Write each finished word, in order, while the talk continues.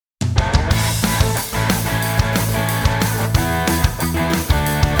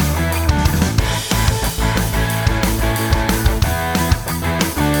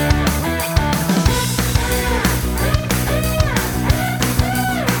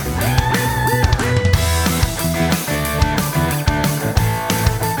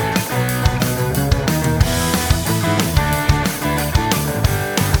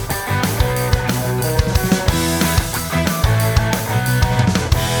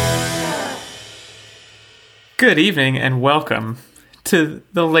Good evening and welcome to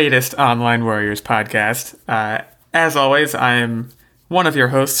the latest Online Warriors podcast. As always, I am one of your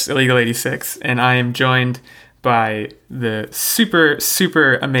hosts, Illegal86, and I am joined by the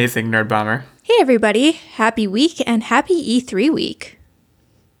super amazing Nerd Bomber. Hey everybody, happy week and happy E3 week.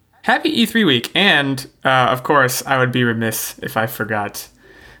 Happy E3 week, and of course, I would be remiss if I forgot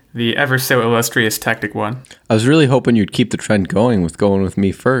the ever so illustrious Tactic One. I was really hoping you'd keep the trend going with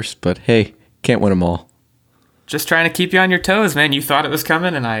me first, but hey, can't win them all. Just trying to keep you on your toes, man. You thought it was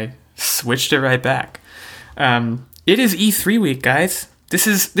coming, and I switched it right back. It is E3 week, guys. This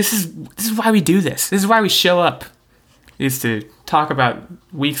is why we do this. This is why we show up. Is to talk about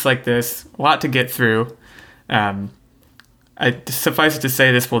weeks like this. A lot to get through. Suffice it to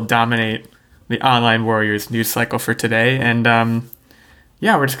say, this will dominate the Online Warriors news cycle for today. And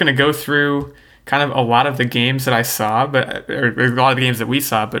we're just gonna go through kind of a lot of the games that I saw, or a lot of the games that we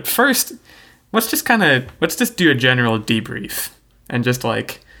saw. But first, let's just do a general debrief and just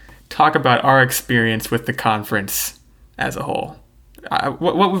talk about our experience with the conference as a whole.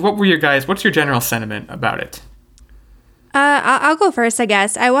 What were your guys? What's your general sentiment about it? I'll go first, I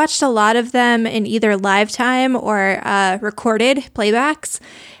guess. I watched a lot of them in either live time or recorded playbacks.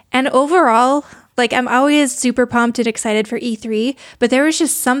 And overall, I'm always super pumped and excited for E3, but there was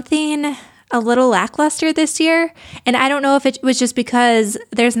just something a little lackluster this year. And I don't know if it was just because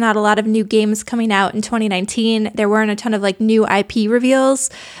there's not a lot of new games coming out in 2019. There weren't a ton of new IP reveals,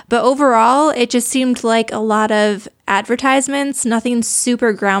 but overall it just seemed like a lot of advertisements, nothing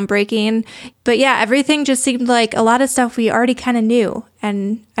super groundbreaking. But yeah, everything just seemed like a lot of stuff we already kind of knew,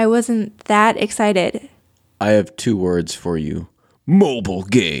 and I wasn't that excited. I have 2 words for you. Mobile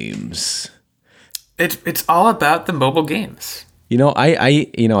games. It's all about the mobile games.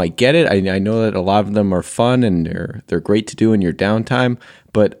 I get it. I know that a lot of them are fun and they're great to do in your downtime,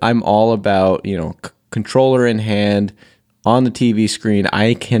 but I'm all about, controller in hand on the TV screen.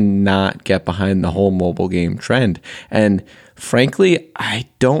 I cannot get behind the whole mobile game trend. And frankly, I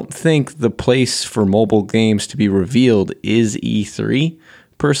don't think the place for mobile games to be revealed is E3.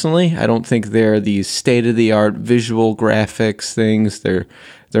 Personally, I don't think they're these state-of-the-art visual graphics things. They're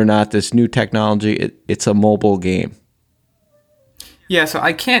not this new technology. It's a mobile game. Yeah, so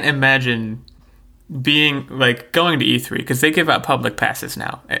I can't imagine being going to E3 because they give out public passes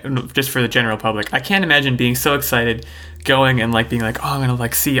now, just for the general public. I can't imagine being so excited going and being oh, I'm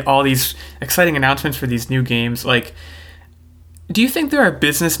gonna see all these exciting announcements for these new games. Do you think there are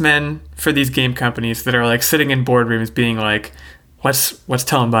businessmen for these game companies that are sitting in boardrooms being let's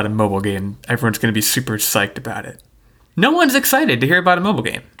tell them about a mobile game? Everyone's gonna be super psyched about it. No one's excited to hear about a mobile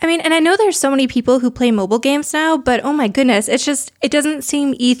game. I mean, and I know there's so many people who play mobile games now, but oh my goodness, it doesn't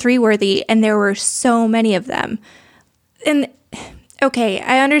seem E3 worthy, and there were so many of them. And okay,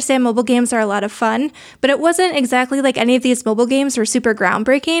 I understand mobile games are a lot of fun, but it wasn't exactly like any of these mobile games were super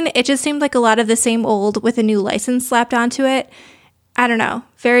groundbreaking. It just seemed like a lot of the same old with a new license slapped onto it. I don't know.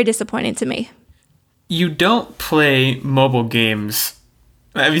 Very disappointing to me. You don't play mobile games,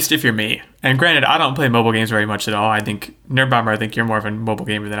 at least if you're me. And granted, I don't play mobile games very much at all. I think, Nerd Bomber, I think you're more of a mobile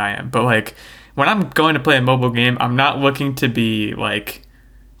gamer than I am. But when I'm going to play a mobile game, I'm not looking to be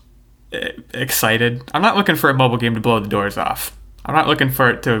excited. I'm not looking for a mobile game to blow the doors off. I'm not looking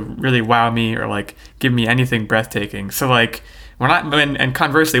for it to really wow me or give me anything breathtaking. So and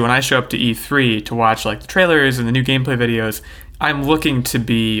conversely, when I show up to E3 to watch the trailers and the new gameplay videos, I'm looking to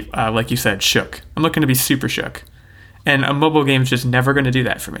be, like you said, shook. I'm looking to be super shook. And a mobile game is just never going to do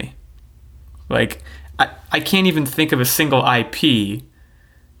that for me. I can't even think of a single IP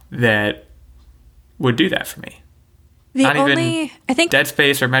that would do that for me. I think Dead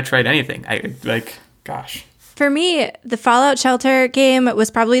Space or Metroid, anything. Gosh. For me, the Fallout Shelter game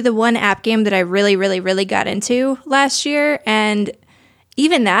was probably the one app game that I really, really, really got into last year. And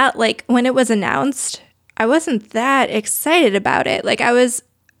even that, when it was announced, I wasn't that excited about it. I was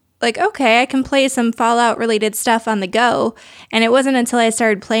okay, I can play some Fallout-related stuff on the go. And it wasn't until I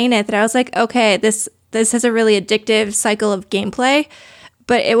started playing it that I was okay, this has a really addictive cycle of gameplay.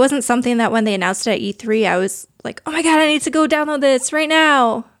 But it wasn't something that when they announced it at E3, I was oh my god, I need to go download this right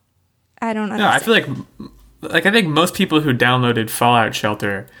now. I don't know. No, I feel I think most people who downloaded Fallout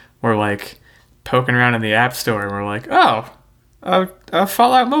Shelter were poking around in the App Store and were oh, a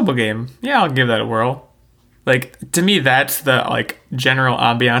Fallout mobile game. Yeah, I'll give that a whirl. To me, that's the general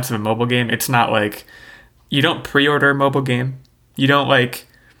ambiance of a mobile game. It's not you don't pre-order a mobile game. You don't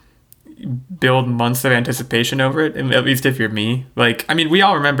build months of anticipation over it. At least if you're me. We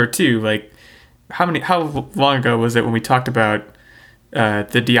all remember too. How long ago was it when we talked about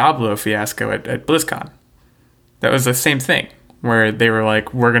the Diablo fiasco at BlizzCon? That was the same thing where they were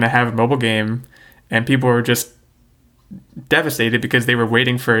we're gonna have a mobile game, and people were just devastated because they were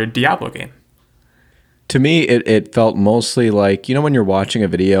waiting for a Diablo game. To me, it felt mostly like, you know, when you're watching a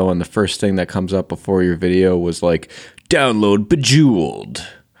video and the first thing that comes up before your video was like, download Bejeweled.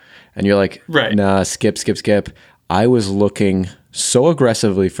 And you're like, right. Nah, skip. I was looking so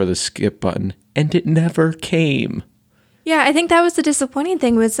aggressively for the skip button, and it never came. Yeah, I think that was the disappointing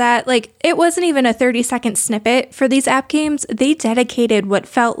thing, was that, like, it wasn't even a 30-second snippet for these app games. They dedicated what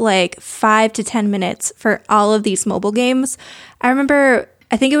felt like 5 to 10 minutes for all of these mobile games. I remember,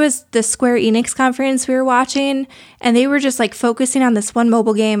 I think it was the Square Enix conference we were watching, and they were just, like, focusing on this one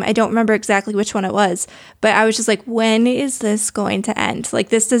mobile game. I don't remember exactly which one it was, but I was just like, when is this going to end? Like,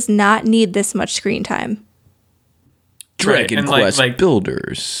 this does not need this much screen time. Dragon Quest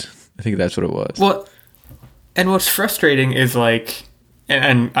Builders. I think that's what it was. Well, and what's frustrating is, like,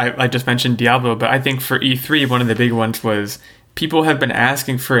 and I just mentioned Diablo, but I think for E3, one of the big ones was people have been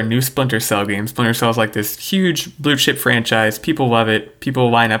asking for a new Splinter Cell game. Splinter Cell is like this huge blue chip franchise. People love it. People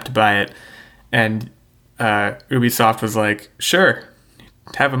line up to buy it. And Ubisoft was like, sure,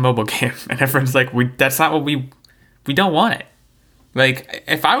 have a mobile game. And everyone's like, that's not what we don't want it. Like,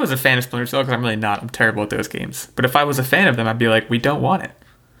 if I was a fan of Splinter Cell, because I'm really not, I'm terrible at those games. But if I was a fan of them, I'd be like, we don't want it.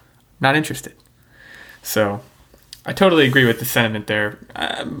 Not interested. So, I totally agree with the sentiment there.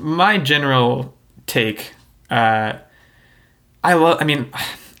 My general take, it's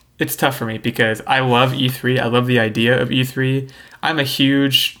tough for me because I love E3. I love the idea of E3. I'm a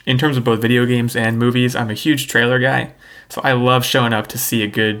huge, in terms of both video games and movies, I'm a huge trailer guy. So I love showing up to see a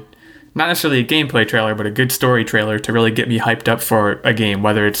good, not necessarily a gameplay trailer, but a good story trailer to really get me hyped up for a game,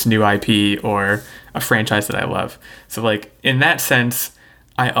 whether it's new IP or a franchise that I love. So, like, in that sense,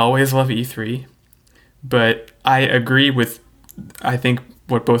 I always love E3. But I agree with, I think,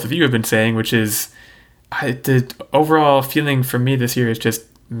 what both of you have been saying, which is the overall feeling for me this year is just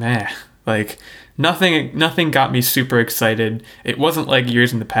meh. Like, nothing got me super excited. It wasn't like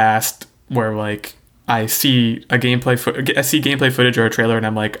years in the past where, like, I see gameplay footage or a trailer and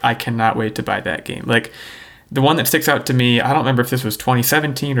I'm like, I cannot wait to buy that game. Like, the one that sticks out to me, I don't remember if this was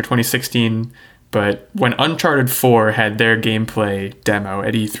 2017 or 2016, but when Uncharted 4 had their gameplay demo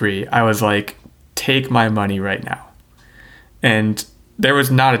at E3, I was like, take my money right now. And there was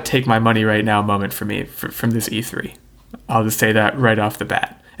not a take my money right now moment for me from this E3. I'll just say that right off the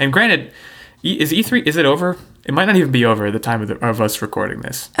bat. And granted, is E3, is it over? It might not even be over at the time of us recording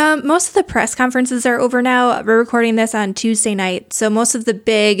this. Most of the press conferences are over now. We're recording this on Tuesday night, so most of the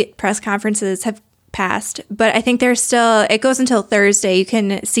big press conferences have passed. But I think there's still, it goes until Thursday. You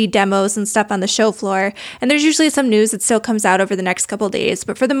can see demos and stuff on the show floor. And there's usually some news that still comes out over the next couple of days.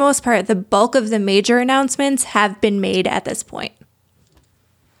 But for the most part, the bulk of the major announcements have been made at this point.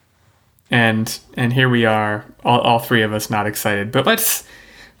 And here we are, all three of us not excited. But let's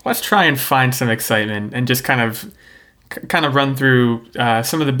try and find some excitement and just kind of run through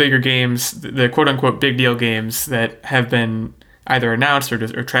some of the bigger games, the quote unquote big deal games that have been either announced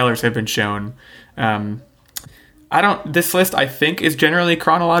or trailers have been shown. This list I think is generally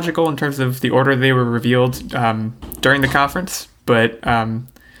chronological in terms of the order they were revealed during the conference. But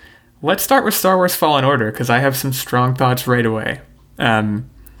let's start with Star Wars Fallen Order because I have some strong thoughts right away.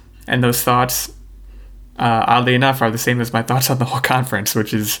 And those thoughts, oddly enough, are the same as my thoughts on the whole conference,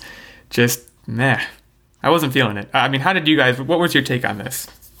 which is just meh. I wasn't feeling it. I mean, what was your take on this?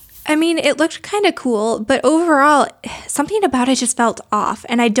 I mean, it looked kind of cool, but overall, something about it just felt off.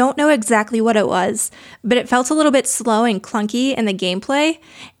 And I don't know exactly what it was, but it felt a little bit slow and clunky in the gameplay.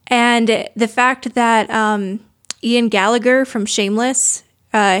 And the fact that Ian Gallagher from Shameless,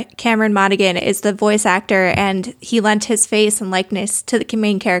 Cameron Monaghan, is the voice actor, and he lent his face and likeness to the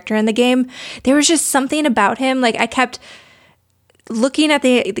main character in the game. There was just something about him. Like, I kept looking at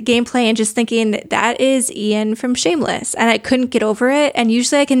the gameplay and just thinking, that is Ian from Shameless, and I couldn't get over it. And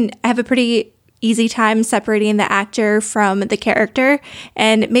usually I have a pretty easy time separating the actor from the character,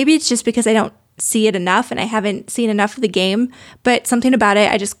 and maybe it's just because I don't see it enough and I haven't seen enough of the game, but something about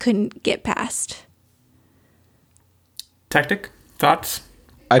it I just couldn't get past. Tactic? Thoughts?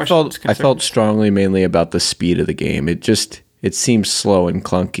 I felt strongly mainly about the speed of the game. It seems slow and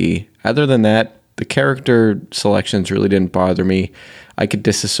clunky. Other than that, the character selections really didn't bother me. I could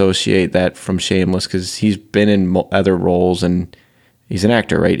disassociate that from Shameless because he's been in other roles and he's an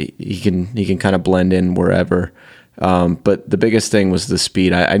actor, right? He can kind of blend in wherever. But the biggest thing was the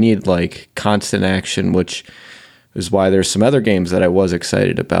speed. I need like constant action, which is why there's some other games that I was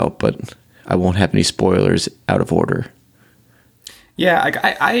excited about, but I won't have any spoilers out of order. Yeah,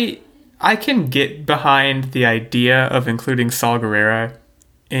 I can get behind the idea of including Saul Guerrero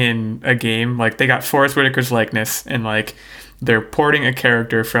in a game. Like, they got Forrest Whitaker's likeness, and like, they're porting a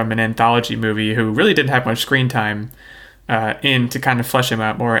character from an anthology movie who really didn't have much screen time in to kind of flesh him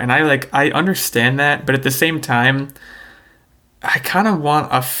out more. And I understand that, but at the same time, I kind of want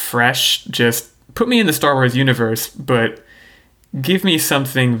a fresh, just put me in the Star Wars universe, but give me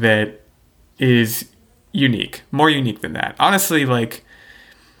something that is unique, more unique than that. Honestly, like,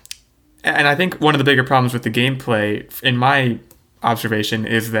 and I think one of the bigger problems with the gameplay, in my observation,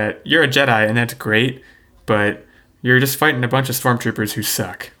 is that you're a Jedi and that's great, but you're just fighting a bunch of stormtroopers who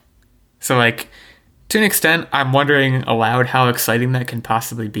suck. So, like, to an extent, I'm wondering aloud how exciting that can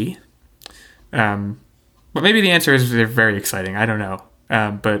possibly be. But maybe the answer is they're very exciting. I don't know.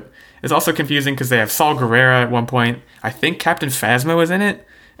 But it's also confusing because they have Saul Guerrera at one point. I think Captain Phasma was in it.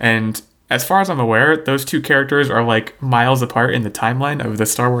 And as far as I'm aware, those two characters are like miles apart in the timeline of the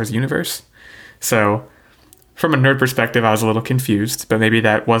Star Wars universe. So from a nerd perspective, I was a little confused. But maybe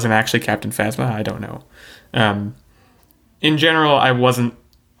that wasn't actually Captain Phasma. I don't know. In general, I wasn't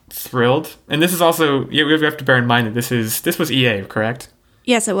thrilled. And this is also, we have to bear in mind that this was EA, correct?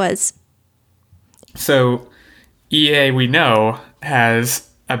 Yes, it was. So EA, we know, has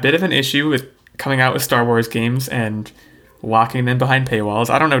a bit of an issue with coming out with Star Wars games and locking them behind paywalls.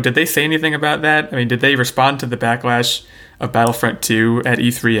 I don't know, did they say anything about that? I mean, did they respond to the backlash of Battlefront 2 at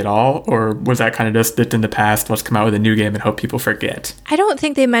E3 at all? Or was that kind of just that in the past, let's come out with a new game and hope people forget? I don't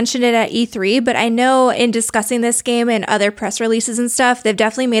think they mentioned it at E3, but I know in discussing this game and other press releases and stuff, they've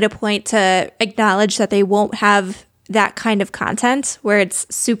definitely made a point to acknowledge that they won't have that kind of content where it's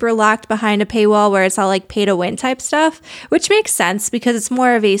super locked behind a paywall, where it's all like pay to win type stuff, which makes sense because it's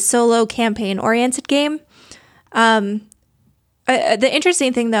more of a solo campaign oriented game. The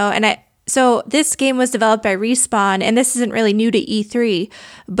interesting thing though, so this game was developed by Respawn, and this isn't really new to E3,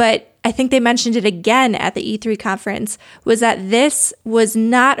 but I think they mentioned it again at the E3 conference, was that this was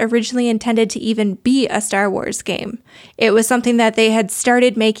not originally intended to even be a Star Wars game. It was something that they had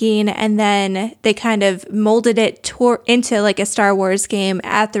started making, and then they kind of molded it into like a Star Wars game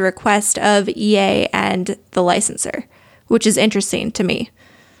at the request of EA and the licensor, which is interesting to me.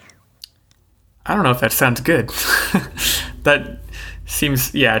 I don't know if that sounds good. That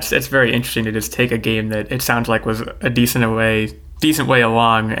seems, yeah, it's very interesting to just take a game that it sounds like was a decent way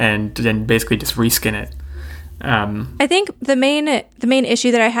along and then basically just reskin it. I think the main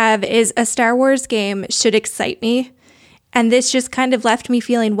issue that I have is a Star Wars game should excite me, and this just kind of left me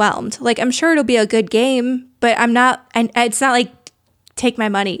feeling whelmed. Like, I'm sure it'll be a good game, but it's not like take my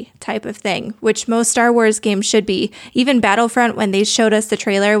money type of thing, which most Star Wars games should be. Even Battlefront, when they showed us the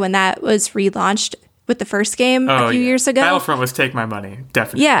trailer when that was relaunched with the first game a few years ago. Battlefront was take my money,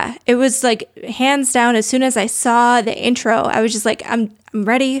 definitely. Yeah, it was like hands down. As soon as I saw the intro, I was just like, I'm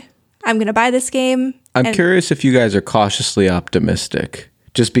ready. I'm going to buy this game. I'm curious if you guys are cautiously optimistic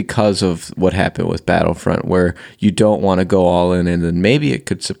just because of what happened with Battlefront, where you don't want to go all in and then maybe it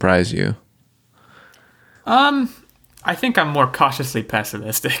could surprise you. I think I'm more cautiously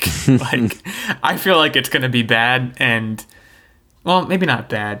pessimistic. Like, I feel like it's going to be bad and, well, maybe not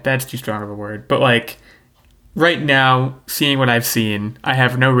bad. Bad's too strong of a word. But, like, right now, seeing what I've seen, I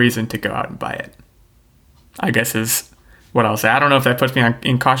have no reason to go out and buy it, I guess is what I'll say. I don't know if that puts me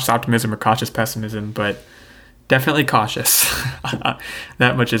in cautious optimism or cautious pessimism, but definitely cautious.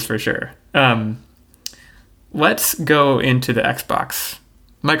 That much is for sure. Let's go into the Xbox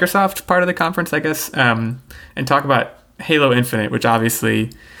Microsoft part of the conference, I guess, and talk about Halo Infinite, which obviously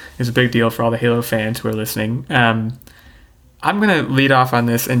is a big deal for all the Halo fans who are listening. I'm going to lead off on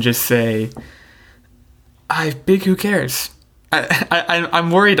this and just say, who cares? I'm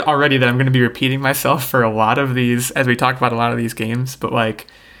worried already that I'm going to be repeating myself for a lot of these, as we talked about a lot of these games, but like,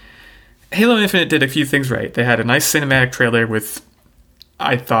 Halo Infinite did a few things right. They had a nice cinematic trailer with,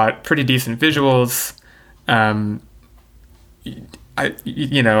 I thought, pretty decent visuals.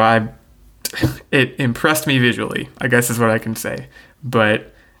 It impressed me visually, I guess is what I can say.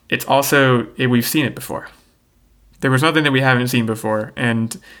 But it's also, we've seen it before. There was nothing that we haven't seen before.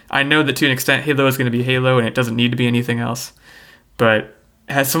 And I know that to an extent, Halo is going to be Halo and it doesn't need to be anything else. But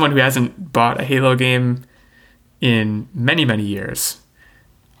as someone who hasn't bought a Halo game in many, many years,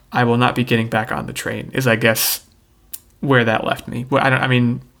 I will not be getting back on the train, is I guess where that left me. What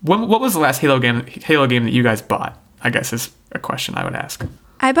was the last Halo game that you guys bought? I guess is a question I would ask.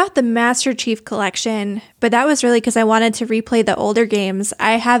 I bought the Master Chief Collection, but that was really because I wanted to replay the older games.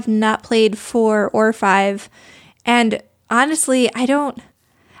 I have not played 4 or 5, and honestly, I don't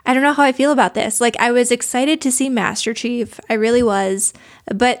know how I feel about this. Like, I was excited to see Master Chief, I really was,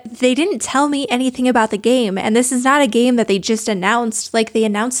 but they didn't tell me anything about the game, and this is not a game that they just announced. Like, they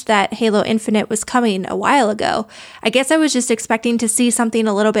announced that Halo Infinite was coming a while ago. I guess I was just expecting to see something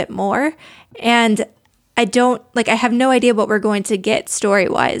a little bit more, and I have no idea what we're going to get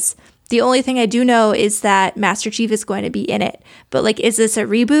story-wise. The only thing I do know is that Master Chief is going to be in it. But like, is this a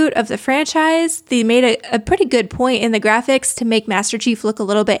reboot of the franchise? They made a pretty good point in the graphics to make Master Chief look a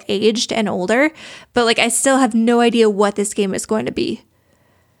little bit aged and older. But like, I still have no idea what this game is going to be.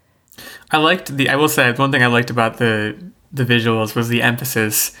 I will say one thing I liked about the visuals was the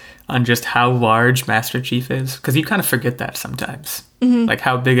emphasis on just how large Master Chief is. Because you kind of forget that sometimes. Mm-hmm. Like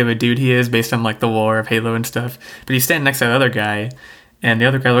how big of a dude he is based on like the lore of Halo and stuff. But he's standing next to that other guy. And the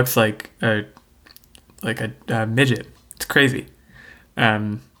other guy looks like a midget. It's crazy.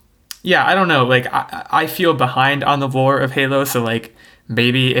 Yeah, I don't know. Like, I feel behind on the lore of Halo, so like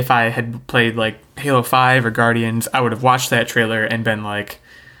maybe if I had played like Halo 5 or Guardians, I would have watched that trailer and been like,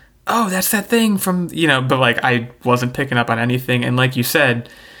 oh, that's that thing from, but like I wasn't picking up on anything. And like you said,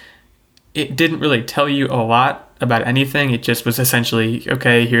 it didn't really tell you a lot about anything. It just was essentially,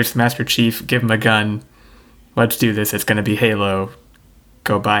 okay, here's Master Chief, give him a gun. Let's do this. It's going to be Halo.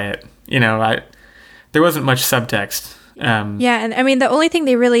 Go buy it. There wasn't much subtext. Yeah, and I mean, the only thing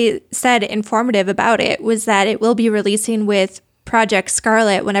they really said informative about it was that it will be releasing with Project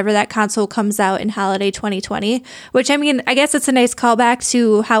Scarlet whenever that console comes out in holiday 2020, which, I mean, I guess it's a nice callback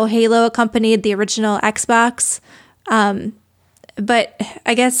to how Halo accompanied the original Xbox. But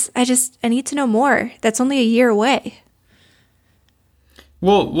I guess I need to know more. That's only a year away.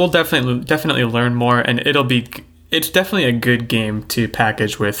 We'll definitely learn more, and it's definitely a good game to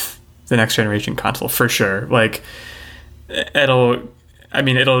package with the next generation console for sure. Like it'll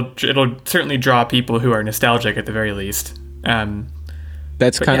certainly draw people who are nostalgic at the very least.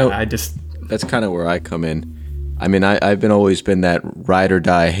 That's kind of where I come in. I mean, I've always been that ride or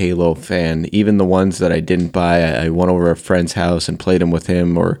die Halo fan. Even the ones that I didn't buy, I went over a friend's house and played them with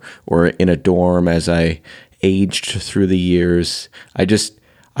him, or in a dorm as I aged through the years.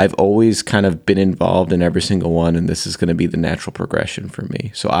 I've always kind of been involved in every single one, and this is going to be the natural progression for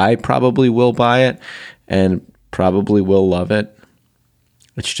me. So I probably will buy it and probably will love it.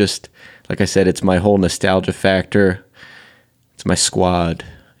 It's just, like I said, it's my whole nostalgia factor. It's my squad,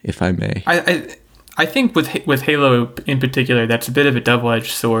 if I may. I think with Halo in particular, that's a bit of a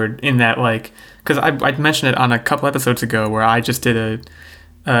double-edged sword in that, like, because I mentioned it on a couple episodes ago where I just did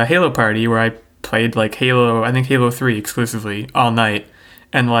a Halo party where I played like Halo 3 exclusively all night.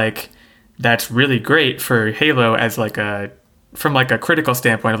 And like, that's really great for Halo as like from like a critical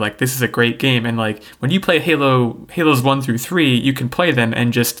standpoint of like, this is a great game. And like, when you play Halos 1 through 3, you can play them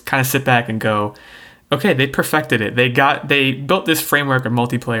and just kind of sit back and go, okay, they perfected it. They built this framework of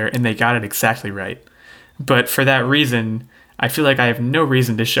multiplayer and they got it exactly right. But for that reason, I feel like I have no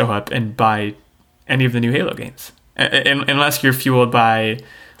reason to show up and buy any of the new Halo games. Unless you're fueled by,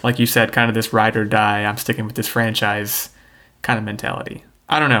 like you said, kind of this ride or die, I'm sticking with this franchise kind of mentality.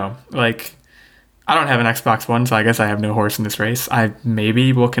 I don't know. Like, I don't have an Xbox One, so I guess I have no horse in this race. I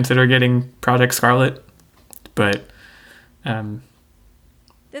maybe will consider getting Project Scarlet, but I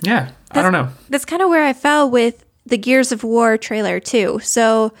don't know. That's kind of where I fell with the Gears of War trailer too.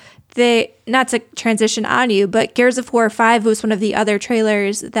 So not to transition on you, but Gears of War 5 was one of the other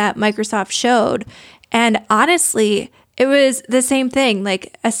trailers that Microsoft showed. And honestly, it was the same thing,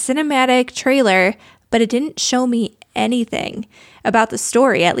 like a cinematic trailer, but it didn't show me anything about the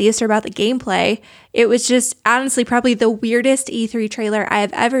story, at least, or about the gameplay. It was just honestly probably the weirdest E3 trailer I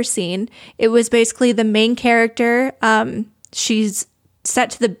have ever seen. It was basically the main character. She's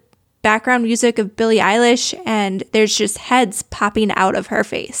set to the background music of Billie Eilish, and there's just heads popping out of her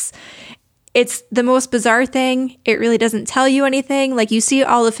face. It's the most bizarre thing. It really doesn't tell you anything. Like, you see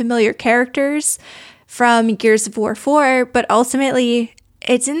all the familiar characters from Gears of War 4, but ultimately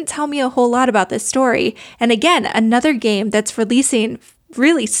it didn't tell me a whole lot about this story. And again, another game that's releasing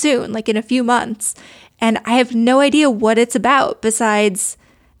really soon, like in a few months. And I have no idea what it's about besides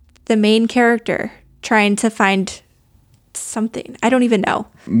the main character trying to find something. I don't even know.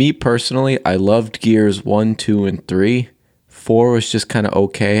 Me personally, I loved Gears 1, 2, and 3. 4 was just kind of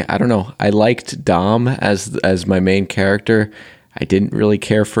okay. I don't know. I liked Dom as my main character. I didn't really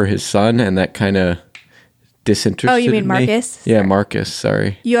care for his son, and that kind of disinterested me. Oh, you mean Marcus? Yeah, Marcus,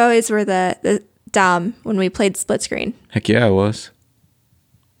 sorry. You always were the Dom when we played split screen. Heck yeah, I was.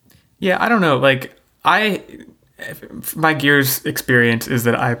 Yeah, I don't know. Like, my Gears experience is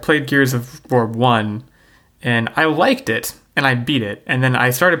that I played Gears of War 1, and I liked it, and I beat it. And then I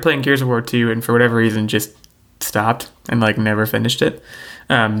started playing Gears of War 2, and for whatever reason, just stopped and, like, never finished it.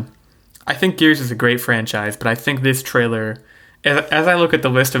 I think Gears is a great franchise, but I think this trailer, as I look at the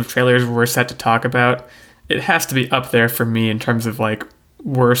list of trailers we're set to talk about, it has to be up there for me in terms of, like,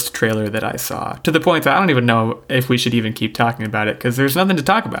 worst trailer that I saw. To the point that I don't even know if we should even keep talking about it, because there's nothing to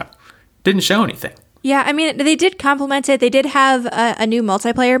talk about. Didn't show anything. Yeah, I mean, they did compliment it. They did have a new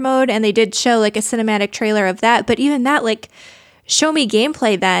multiplayer mode, and they did show like a cinematic trailer of that. But even that, like, show me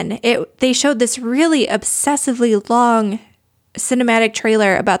gameplay then. They showed this really obsessively long cinematic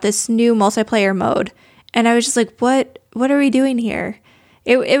trailer about this new multiplayer mode. And I was just like, what are we doing here?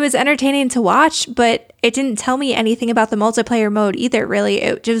 It was entertaining to watch, but it didn't tell me anything about the multiplayer mode either, really.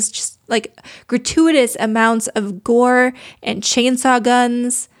 It was just like gratuitous amounts of gore and chainsaw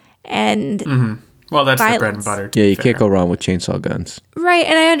guns and Well, that's violence. the bread and butter. Yeah, you can't go wrong with chainsaw guns. Right,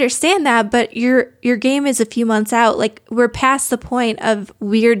 and I understand that, but your game is a few months out. Like, we're past the point of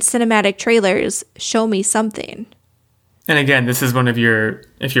weird cinematic trailers. Show me something. And again, this is if you're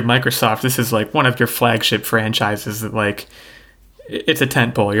Microsoft, this is like one of your flagship franchises that like it's a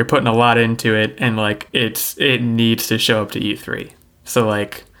tentpole. You're putting a lot into it, and like it needs to show up to E3. So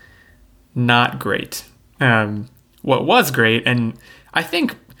like, not great. What was great, and I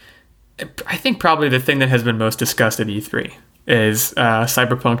think probably the thing that has been most discussed at E3 is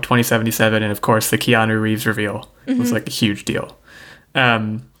Cyberpunk 2077, and of course the Keanu Reeves reveal was like a huge deal.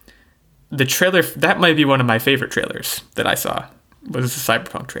 The trailer, that might be one of my favorite trailers that I saw, was the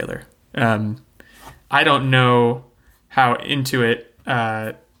Cyberpunk trailer. I don't know how into it,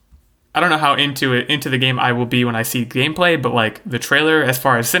 into the game I will be when I see gameplay, but like the trailer, as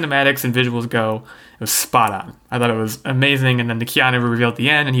far as cinematics and visuals go, it was spot on. I thought it was amazing, and then the Keanu reveal at the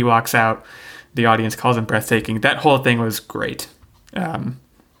end, and he walks out, the audience calls him breathtaking. That whole thing was great. I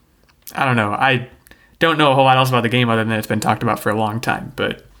don't know. I don't know a whole lot else about the game other than it's been talked about for a long time,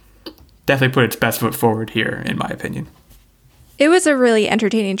 but definitely put its best foot forward here, in my opinion. It was a really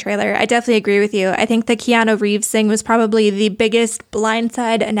entertaining trailer. I definitely agree with you. I think the Keanu Reeves thing was probably the biggest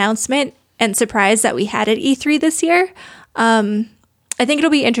blindside announcement and surprise that we had at E3 this year. I think it'll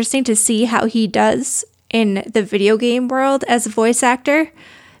be interesting to see how he does in the video game world as a voice actor,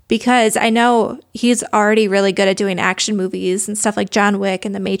 because I know he's already really good at doing action movies and stuff like John Wick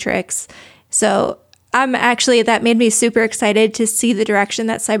and The Matrix. So that made me super excited to see the direction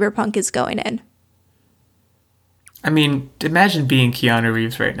that Cyberpunk is going in. I mean, imagine being Keanu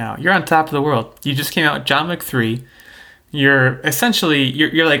Reeves right now. You're on top of the world. You just came out with John Wick 3. You're essentially,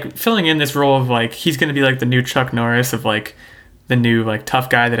 you're like filling in this role of like, he's going to be like the new Chuck Norris of like the new like tough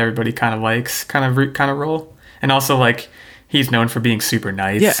guy that everybody kind of likes kind of role. And also like, he's known for being super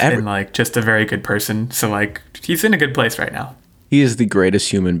nice and like just a very good person. So like, he's in a good place right now. He is the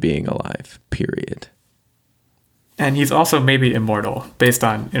greatest human being alive, period. And he's also maybe immortal based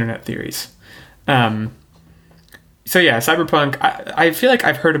on internet theories. So yeah, Cyberpunk, I feel like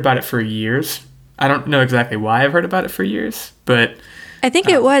I've heard about it for years. I don't know exactly why I've heard about it for years, but I think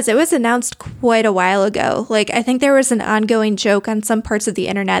it was announced quite a while ago. Like, I think there was an ongoing joke on some parts of the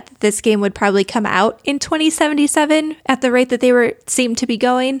internet that this game would probably come out in 2077 at the rate that they seemed to be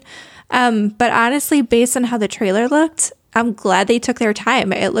going. But honestly, based on how the trailer looked, I'm glad they took their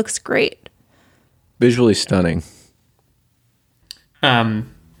time. It looks great. Visually stunning.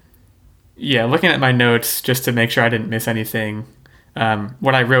 Yeah, looking at my notes just to make sure I didn't miss anything,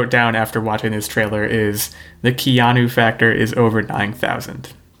 what I wrote down after watching this trailer is the Keanu factor is over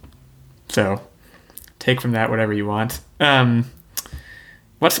 9,000. So take from that whatever you want.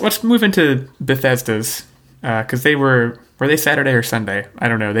 Let's move into Bethesda's, because were they Saturday or Sunday? I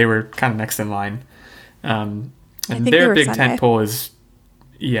don't know. They were kind of next in line. And their big tentpole is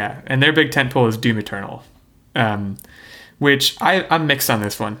Doom Eternal, which I'm mixed on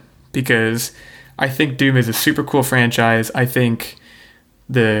this one. Because I think Doom is a super cool franchise. I think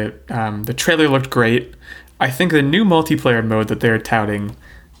the trailer looked great. I think the new multiplayer mode that they're touting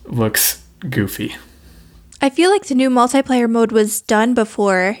looks goofy. I feel like the new multiplayer mode was done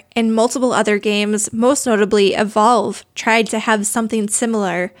before in multiple other games. Most notably, Evolve tried to have something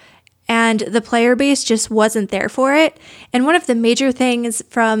similar, and the player base just wasn't there for it. And one of the major things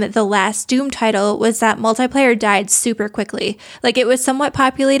from the last Doom title was that multiplayer died super quickly. Like, it was somewhat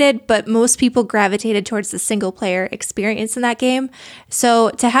populated, but most people gravitated towards the single player experience in that game.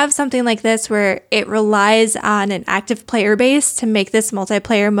 So to have something like this where it relies on an active player base to make this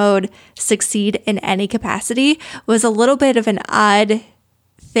multiplayer mode succeed in any capacity was a little bit of an odd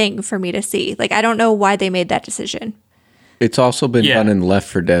thing for me to see. Like, I don't know why they made that decision. It's also been done in Left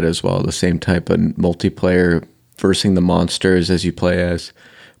 4 Dead as well, the same type of multiplayer versing the monsters as you play as.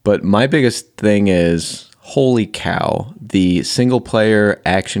 But my biggest thing is, holy cow, the single player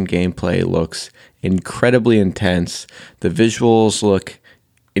action gameplay looks incredibly intense. The visuals look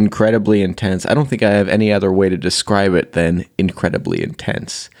incredibly intense. I don't think I have any other way to describe it than incredibly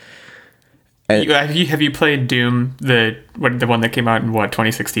intense. Have you played Doom, the one that came out in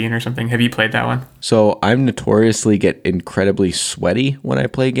 2016 or something? Have you played that one? So I'm notoriously get incredibly sweaty when I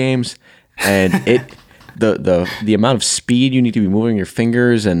play games, and the amount of speed you need to be moving your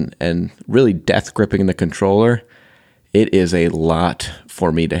fingers and really death gripping the controller, it is a lot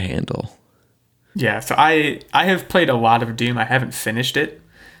for me to handle. Yeah, so I have played a lot of Doom. I haven't finished it.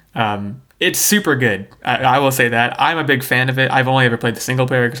 It's super good. I will say that. I'm a big fan of it. I've only ever played the single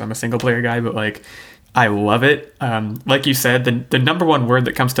player because I'm a single player guy, but like I love it. Like you said, the number one word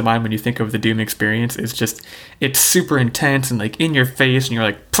that comes to mind when you think of the Doom experience is just it's super intense and like in your face, and you're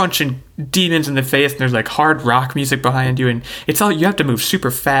like punching demons in the face, and there's like hard rock music behind you, and it's all you have to move super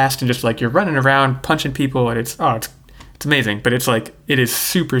fast and just like you're running around punching people, and it's amazing. But it's like it is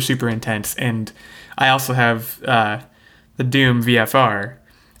super super intense. And I also have the Doom VFR,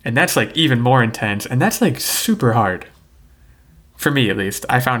 and that's like even more intense, and that's like super hard. For me, at least,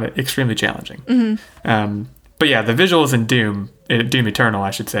 I found it extremely challenging. Mm-hmm. But yeah, the visuals in Doom Eternal, I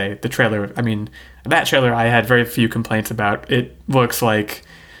should say, the trailer. I mean, that trailer I had very few complaints about. It looks like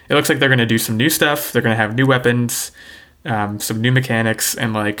they're going to do some new stuff. They're going to have new weapons, some new mechanics,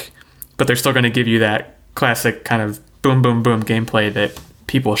 and but they're still going to give you that classic kind of boom, boom, boom gameplay that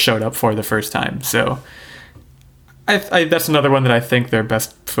people showed up for the first time. So, I that's another one that I think their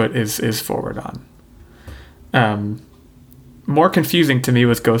best foot is forward on. More confusing to me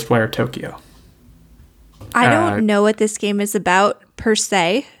was Ghostwire Tokyo. I don't know what this game is about per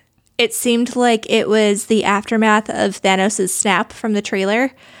se. It seemed like it was the aftermath of Thanos' snap from the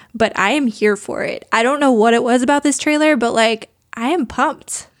trailer, but I am here for it. I don't know what it was about this trailer, but I am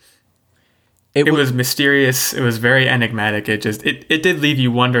pumped. It was mysterious. It was very enigmatic. It did leave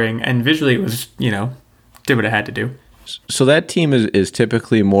you wondering, and visually it was, did what it had to do. So that team is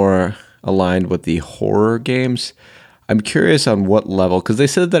typically more aligned with the horror games. I'm curious on what level, because they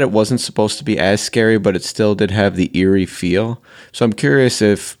said that it wasn't supposed to be as scary, but it still did have the eerie feel. So I'm curious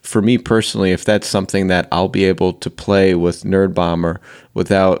if, for me personally, if that's something that I'll be able to play with Nerd Bomber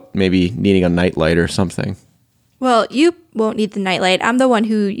without maybe needing a nightlight or something. Well, you won't need the nightlight. I'm the one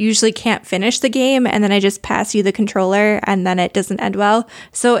who usually can't finish the game, and then I just pass you the controller, and then it doesn't end well.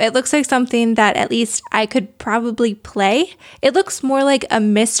 So it looks like something that at least I could probably play. It looks more like a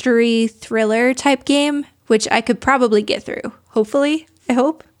mystery thriller type game, which I could probably get through. Hopefully, I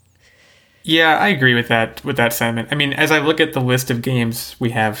hope. Yeah, I agree with that sentiment. I mean, as I look at the list of games we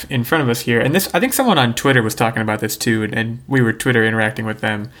have in front of us here, and I think someone on Twitter was talking about this too, and we were Twitter interacting with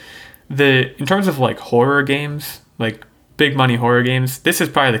them. In terms of horror games, like big money horror games, this is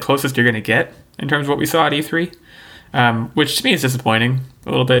probably the closest you're going to get in terms of what we saw at E3, which to me is disappointing a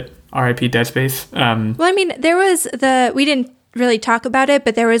little bit. R.I.P. Dead Space. Well, I mean, there was we didn't really talk about it,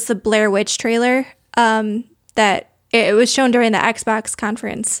 but there was the Blair Witch trailer that it was shown during the Xbox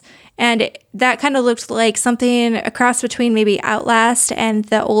conference, and that kind of looked like something a cross between maybe Outlast and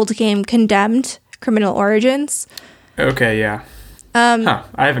the old game Condemned: Criminal Origins. Okay, yeah.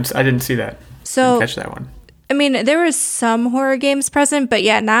 I didn't see that. So didn't catch that one. I mean, there was some horror games present, but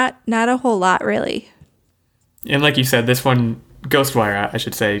yeah, not a whole lot really. And like you said, this one, Ghostwire, I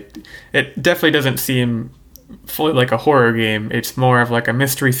should say, it definitely doesn't seem fully like a horror game. It's more of like a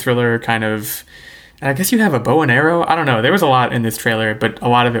mystery thriller kind of. And I guess you have a bow and arrow. I don't know. There was a lot in this trailer, but a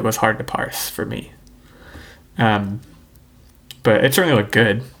lot of it was hard to parse for me. But it certainly looked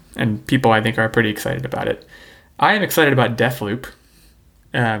good, and people I think are pretty excited about it. I am excited about Deathloop.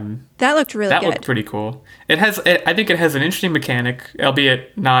 That looked really good. That looked pretty cool. I think it has an interesting mechanic,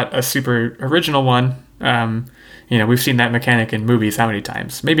 albeit not a super original one. We've seen that mechanic in movies how many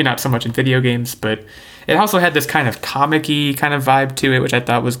times? Maybe not so much in video games, but it also had this kind of comic-y kind of vibe to it, which I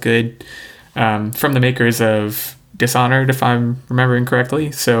thought was good. From the makers of Dishonored, if I'm remembering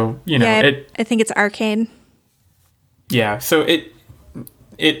correctly. So, I think it's Arcane. Yeah, so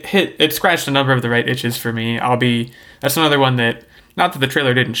it scratched a number of the right itches for me. That's another one that, not that the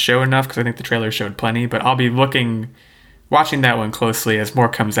trailer didn't show enough, because I think the trailer showed plenty, but I'll be watching that one closely as more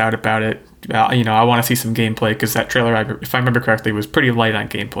comes out about it. I want to see some gameplay, because that trailer, if I remember correctly, was pretty light on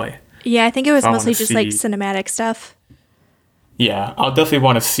gameplay. Yeah, I think it was mostly just cinematic stuff. Yeah, I'll definitely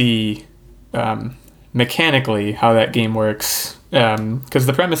want to see mechanically how that game works, because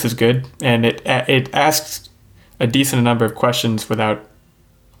the premise is good, and it asks a decent number of questions without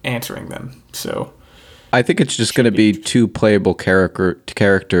answering them. So I think it's just going to be two playable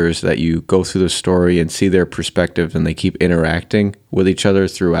characters that you go through the story and see their perspective, and they keep interacting with each other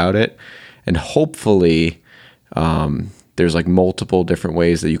throughout it. And hopefully there's multiple different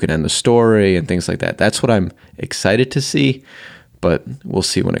ways that you can end the story and things like that. That's what I'm excited to see, but we'll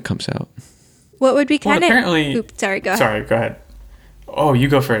see when it comes out. What would be kind of... Oops, sorry, go ahead. Sorry, go ahead. Oh, you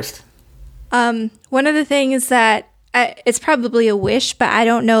go first. One of the things that it's probably a wish, but I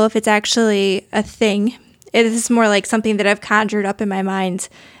don't know if it's actually a thing. It is more like something that I've conjured up in my mind.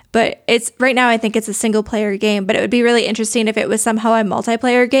 But it's right now, I think it's a single player game, but it would be really interesting if it was somehow a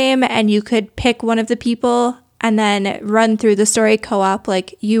multiplayer game and you could pick one of the people and then run through the story co-op,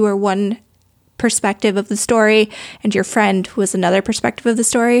 like you were one perspective of the story and your friend was another perspective of the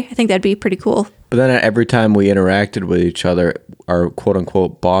story. I think that'd be pretty cool. But then every time we interacted with each other, our quote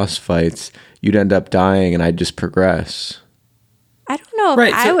unquote boss fights, you'd end up dying and I'd just progress. I don't know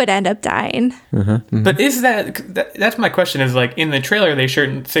if I would end up dying. But is that's my question, is like in the trailer they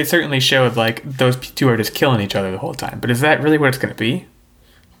certainly showed like those two are just killing each other the whole time. But is that really what it's going to be?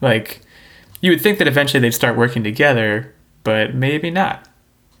 Like, you would think that eventually they'd start working together, but maybe not.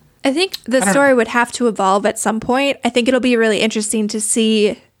 I think the story would have to evolve at some point. I think it'll be really interesting to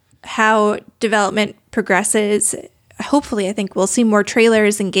see how development progresses. Hopefully, I think we'll see more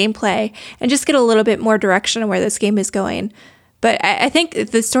trailers and gameplay and just get a little bit more direction on where this game is going. But I think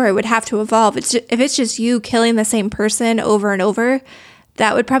the story would have to evolve. If it's just you killing the same person over and over,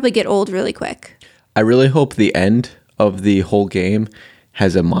 that would probably get old really quick. I really hope the end of the whole game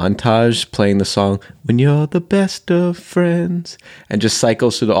has a montage playing the song "When You're the Best of Friends" and just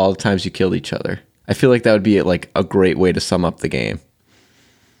cycles through all the times you killed each other. I feel like that would be like a great way to sum up the game.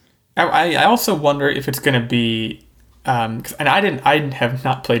 I also wonder if it's going to be, and I have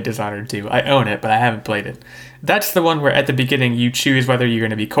not played Dishonored 2. I own it, but I haven't played it. That's the one where at the beginning you choose whether you're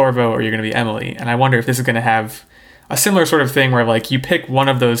going to be Corvo or you're going to be Emily. And I wonder if this is going to have a similar sort of thing where like you pick one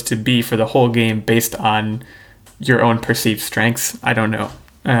of those to be for the whole game based on your own perceived strengths. I don't know.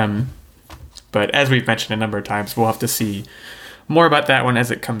 But as we've mentioned a number of times, we'll have to see more about that one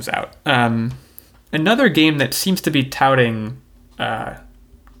as it comes out. Another game that seems to be touting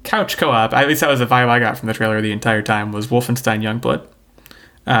couch co-op, at least that was the vibe I got from the trailer the entire time, was Wolfenstein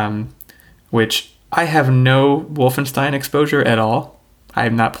Youngblood, which I have no Wolfenstein exposure at all. I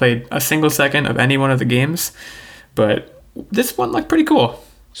have not played a single second of any one of the games, but this one looked pretty cool.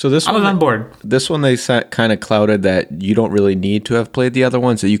 So this I was on board. This one they kind of clouded that you don't really need to have played the other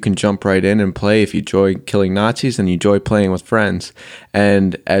ones, that you can jump right in and play if you enjoy killing Nazis and you enjoy playing with friends.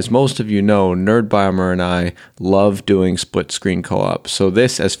 And as most of you know, Nerd Bomber and I love doing split screen co-op. So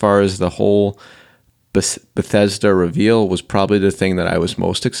this, as far as the whole Bethesda reveal, was probably the thing that I was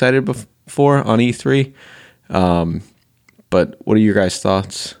most excited for on E3. But what are your guys'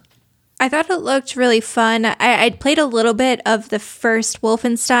 thoughts? I thought it looked really fun. I'd played a little bit of the first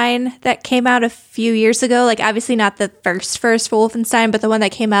Wolfenstein that came out a few years ago. Like, obviously not the first Wolfenstein, but the one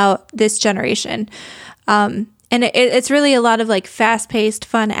that came out this generation. And it's really a lot of like fast-paced,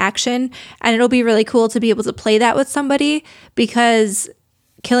 fun action. And it'll be really cool to be able to play that with somebody, because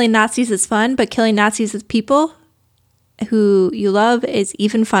killing Nazis is fun, but killing Nazis with people who you love is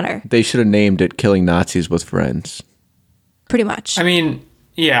even funner. They should have named it Killing Nazis with Friends. Pretty much. I mean,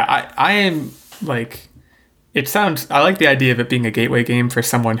 yeah, I am like, I like the idea of it being a gateway game for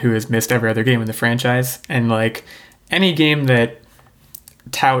someone who has missed every other game in the franchise. And like any game that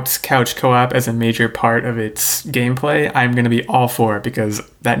touts couch co-op as a major part of its gameplay, I'm going to be all for it, because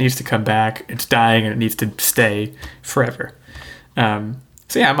that needs to come back. It's dying and it needs to stay forever.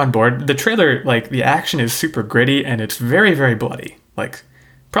 So yeah, I'm on board. The trailer, like, the action is super gritty and it's very, very bloody. Like,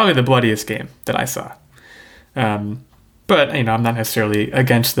 probably the bloodiest game that I saw. But, you know, I'm not necessarily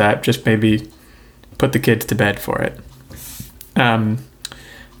against that. Just maybe put the kids to bed for it.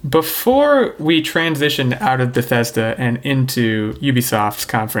 Before we transition out of Bethesda and into Ubisoft's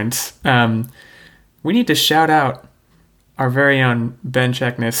conference, we need to shout out our very own Ben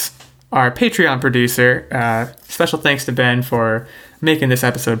Checkness, our Patreon producer. Special thanks to Ben for making this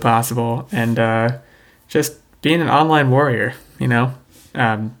episode possible and just being an online warrior, you know.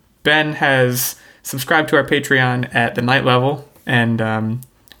 Ben has subscribed to our Patreon at the night level, and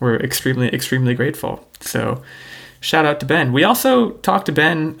we're extremely, extremely grateful. So shout out to Ben. We also talked to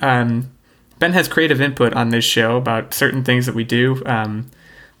Ben. Ben has creative input on this show about certain things that we do.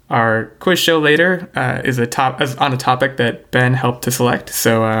 Our quiz show later is on a topic that Ben helped to select,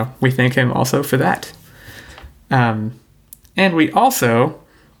 so we thank him also for that. And we also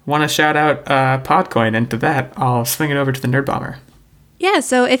want to shout out Podcoin, and to that, I'll swing it over to the Nerd Bomber. Yeah,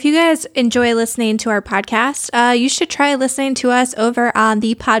 so if you guys enjoy listening to our podcast, you should try listening to us over on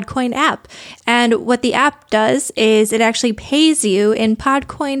the Podcoin app. And what the app does is it actually pays you in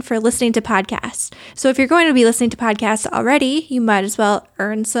Podcoin for listening to podcasts. So if you're going to be listening to podcasts already, you might as well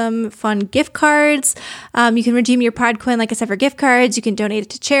earn some fun gift cards. You can redeem your Podcoin, like I said, for gift cards. You can donate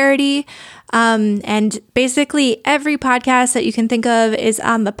it to charity. And basically every podcast that you can think of is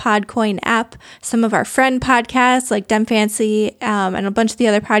on the Podcoin app. Some of our friend podcasts like Dem Fancy and a bunch of the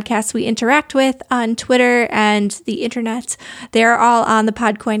other podcasts we interact with on Twitter and the internet, they're all on the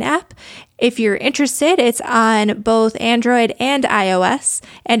Podcoin app. If you're interested, it's on both Android and iOS.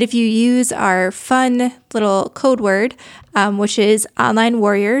 And if you use our fun little code word, which is Online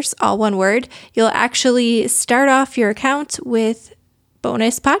Warriors, all one word, you'll actually start off your account with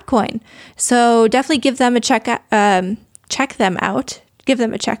bonus Podcoin. So definitely give them a check them out, give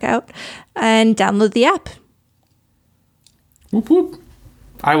them a check out, and download the app. Whoop, whoop.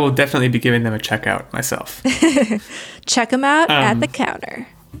 I will definitely be giving them a check out myself. Check them out at the counter.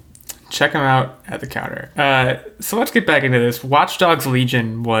 Check them out at the counter. So let's get back into this. Watch Dogs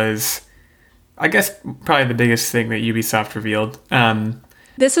Legion was, I guess, probably the biggest thing that Ubisoft revealed.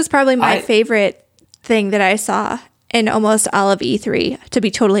 This was probably my favorite thing that I saw in almost all of E3, to be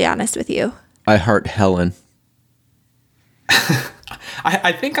totally honest with you. I heart Helen.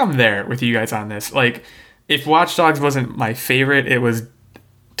 I think I'm there with you guys on this. Like, if Watch Dogs wasn't my favorite, it was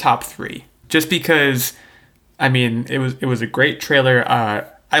top 3. Just because, I mean, it was a great trailer.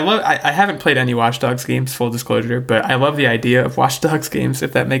 I haven't played any Watch Dogs games, full disclosure, but I love the idea of Watch Dogs games,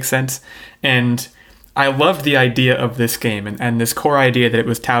 if that makes sense. And I loved the idea of this game and this core idea that it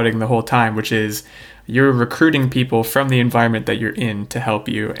was touting the whole time, which is you're recruiting people from the environment that you're in to help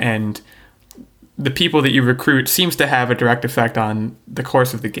you. And the people that you recruit seems to have a direct effect on the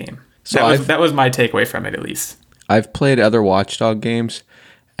course of the game. So that was my takeaway from it, at least. I've played other Watchdog games,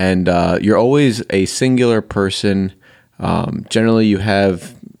 and you're always a singular person. Generally, you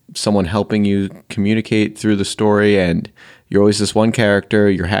have someone helping you communicate through the story, and you're always this one character.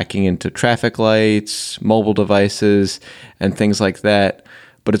 You're hacking into traffic lights, mobile devices, and things like that.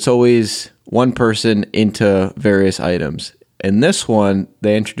 But it's always one person into various items. In this one,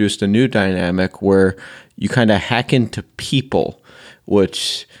 they introduced a new dynamic where you kind of hack into people,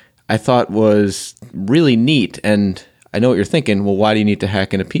 which I thought was really neat. And I know what you're thinking. Well, why do you need to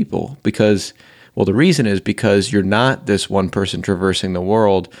hack into people? Because, well, the reason is because you're not this one person traversing the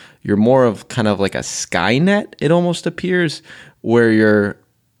world. You're more of kind of like a Skynet, it almost appears, where you're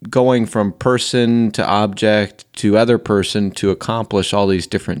going from person to object to other person to accomplish all these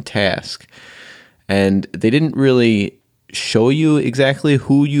different tasks. And they didn't really show you exactly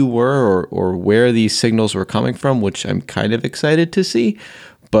who you were or where these signals were coming from, which I'm kind of excited to see.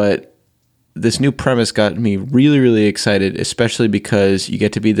 But this new premise got me really, really excited, especially because you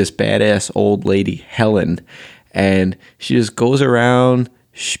get to be this badass old lady, Helen, and she just goes around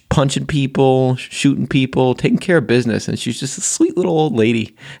punching people, shooting people, taking care of business, and she's just a sweet little old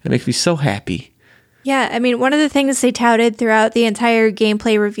lady. It makes me so happy. Yeah, I mean, one of the things they touted throughout the entire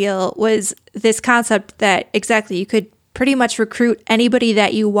gameplay reveal was this concept that exactly you could pretty much recruit anybody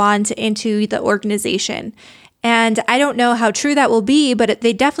that you want into the organization. And I don't know how true that will be, but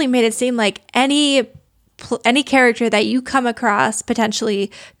they definitely made it seem like any character that you come across potentially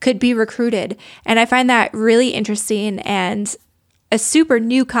could be recruited. And I find that really interesting and a super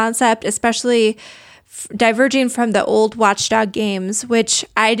new concept, especially diverging from the old Watchdog games, which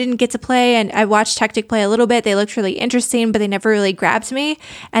I didn't get to play, and I watched Tactic play a little bit. They looked really interesting, but they never really grabbed me.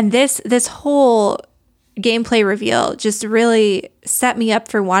 And this whole gameplay reveal just really set me up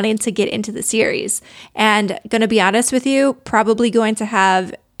for wanting to get into the series. And gonna be honest with you, probably going to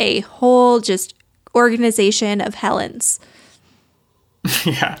have a whole just organization of Helens.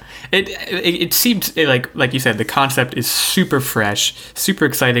 Yeah, it seems like you said, the concept is super fresh, super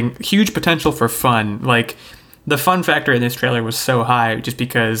exciting, huge potential for fun. Like, the fun factor in this trailer was so high just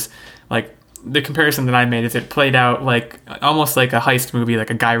because, like, the comparison that I made is it played out like almost like a heist movie, like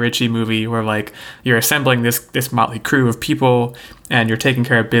a Guy Ritchie movie, where like you're assembling this motley crew of people and you're taking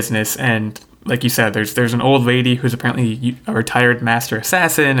care of business. And like you said, there's an old lady who's apparently a retired master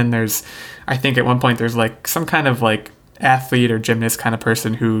assassin, and there's, I think at one point there's like some kind of like athlete or gymnast kind of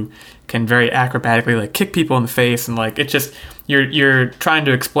person who can very acrobatically like kick people in the face, and like it's just you're trying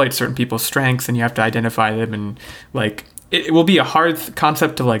to exploit certain people's strengths and you have to identify them, and like it will be a hard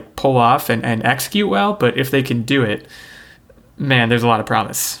concept to like pull off and execute well, but if they can do it, man, there's a lot of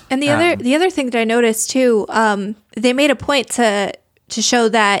promise. And the other thing that I noticed too, they made a point to show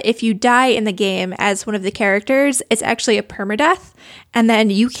that if you die in the game as one of the characters, it's actually a permadeath, and then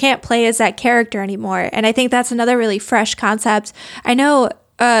you can't play as that character anymore. And I think that's another really fresh concept. I know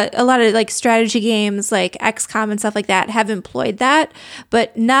a lot of like strategy games like XCOM and stuff like that have employed that,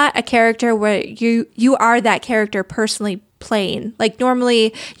 but not a character where you are that character personally playing. Like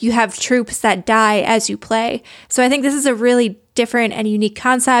normally you have troops that die as you play. So I think this is a really different and unique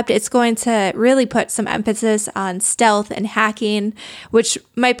concept. It's going to really put some emphasis on stealth and hacking, which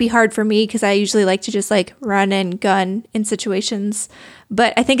might be hard for me because I usually like to just like run and gun in situations.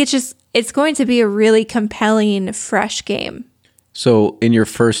 But I think it's going to be a really compelling, fresh game. So in your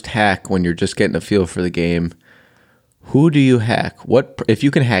first hack, when you're just getting a feel for the game, who do you hack? What if you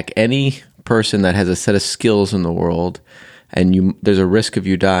can hack any person that has a set of skills in the world and there's a risk of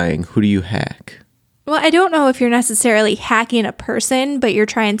you dying, who do you hack? Well, I don't know if you're necessarily hacking a person, but you're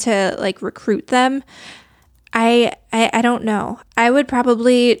trying to like recruit them. I don't know. I would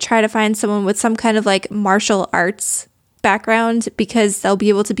probably try to find someone with some kind of like martial arts background because they'll be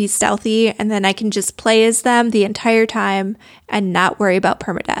able to be stealthy, and then I can just play as them the entire time and not worry about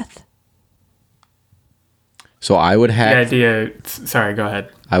permadeath. So I would hack. Sorry, go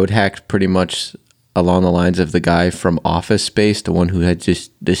ahead. I would hack pretty much along the lines of the guy from Office Space, the one who had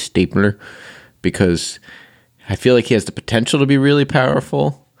just this stapler, because I feel like he has the potential to be really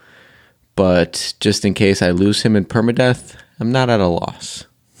powerful, but just in case I lose him in permadeath, I'm not at a loss.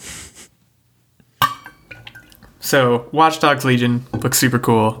 So, Watch Dogs Legion looks super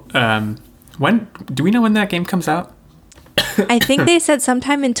cool. When do we know when that game comes out? I think they said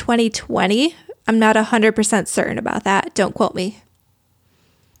sometime in 2020. I'm not 100% certain about that. Don't quote me.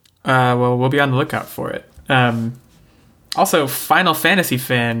 Well, we'll be on the lookout for it. Also, Final Fantasy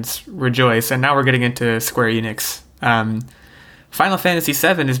fans rejoice, and now we're getting into Square Enix. Final Fantasy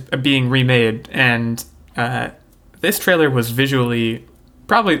VII is being remade, and this trailer was visually,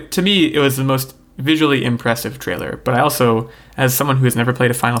 probably, to me, it was the most visually impressive trailer. But I also, as someone who has never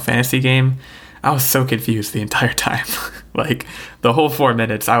played a Final Fantasy game, I was so confused the entire time. Like, the whole 4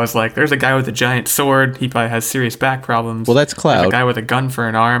 minutes, I was like, there's a guy with a giant sword. He probably has serious back problems. Well, that's Cloud. There's a guy with a gun for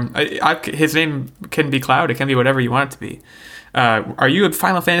an arm. His name can be Cloud. It can be whatever you want it to be. Are you a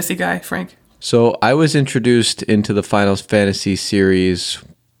Final Fantasy guy, Frank? So I was introduced into the Final Fantasy series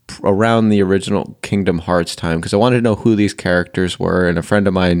around the original Kingdom Hearts time because I wanted to know who these characters were, and a friend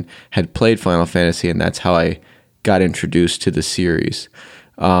of mine had played Final Fantasy, and that's how I got introduced to the series.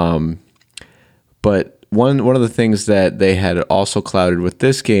 But one of the things that they had also clouded with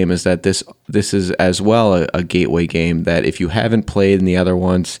this game is that this is as well a gateway game that if you haven't played in the other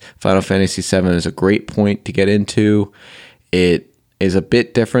ones, Final Fantasy VII is a great point to get into. It is a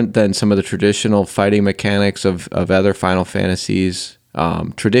bit different than some of the traditional fighting mechanics of other Final Fantasies.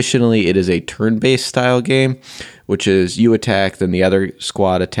 Traditionally, it is a turn-based style game, which is you attack, then the other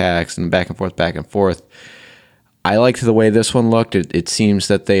squad attacks, and back and forth, back and forth. I liked the way this one looked. It seems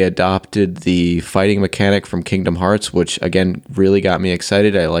that they adopted the fighting mechanic from Kingdom Hearts, which, again, really got me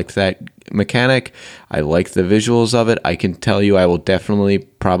excited. I liked that mechanic. I liked the visuals of it. I can tell you I will definitely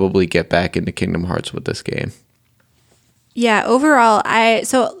probably get back into Kingdom Hearts with this game. Yeah, overall,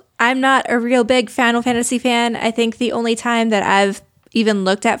 I'm not a real big Final Fantasy fan. I think the only time that I've even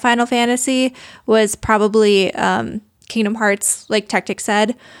looked at Final Fantasy was probably Kingdom Hearts, like Tactic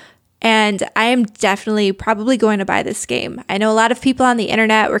said. And I am definitely probably going to buy this game. I know a lot of people on the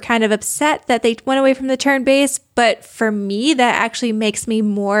internet were kind of upset that they went away from the turn-based, but for me, that actually makes me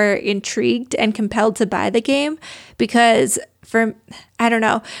more intrigued and compelled to buy the game because I don't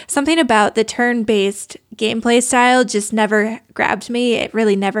know, something about the turn-based gameplay style just never grabbed me. It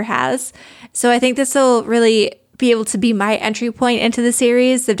really never has. So I think this will really be able to be my entry point into the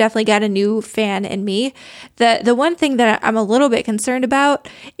series. They've definitely got a new fan in me. The one thing that I'm a little bit concerned about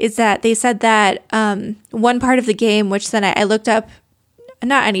is that they said that one part of the game, which then I looked up,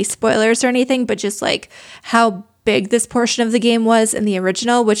 not any spoilers or anything, but just like how big this portion of the game was in the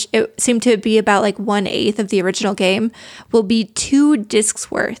original, which it seemed to be about like 1/8 of the original game, will be 2 discs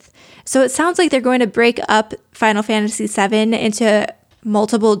worth. So it sounds like they're going to break up Final Fantasy VII into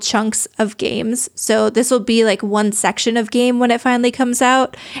multiple chunks of games. So this will be like one section of game when it finally comes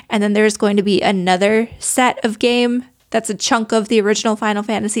out. And then there's going to be another set of game that's a chunk of the original Final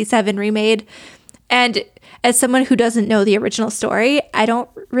Fantasy VII remade. And as someone who doesn't know the original story, I don't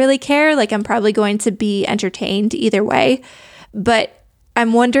really care. Like, I'm probably going to be entertained either way. But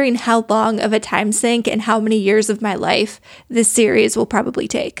I'm wondering how long of a time sink and how many years of my life this series will probably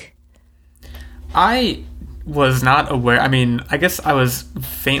take. I was not aware. I mean, I guess I was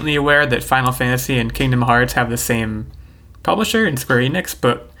faintly aware that Final Fantasy and Kingdom Hearts have the same publisher in Square Enix,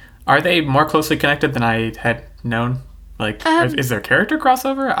 but are they more closely connected than I had known? Like, is there character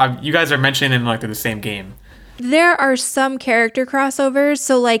crossover? You guys are mentioning them like they're the same game. There are some character crossovers.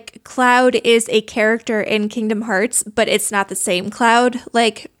 So, like, Cloud is a character in Kingdom Hearts, but it's not the same Cloud.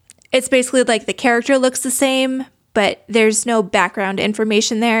 Like, it's basically like the character looks the same, but there's no background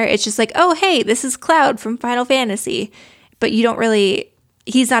information there. It's just like, oh, hey, this is Cloud from Final Fantasy. But you don't really,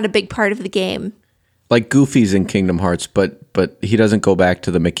 he's not a big part of the game. Like Goofy's in Kingdom Hearts, but but he doesn't go back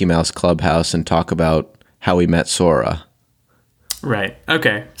to the Mickey Mouse Clubhouse and talk about how he met Sora. Right.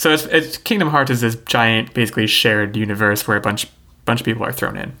 Okay. So it's Kingdom Hearts is this giant, basically shared universe where a bunch of people are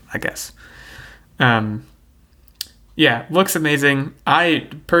thrown in, I guess. Yeah, looks amazing. I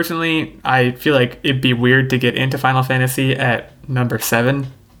feel like it'd be weird to get into Final Fantasy at number 7,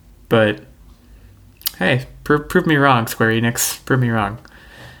 but hey, prove me wrong, Square Enix. Prove me wrong.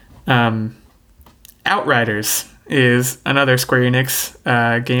 Outriders is another Square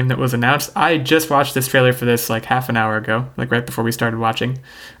Enix game that was announced. I just watched this trailer for this like half an hour ago, like right before we started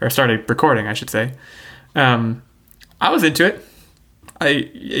started recording, I should say. I was into it.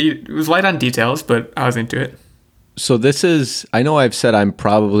 It was light on details, but I was into it. So this is, I know I've said I'm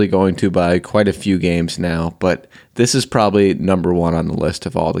probably going to buy quite a few games now, but this is probably number 1 on the list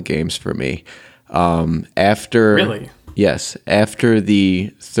of all the games for me. Really? Yes. After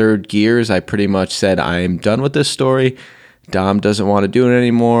the third Gears, I pretty much said I'm done with this story. Dom doesn't want to do it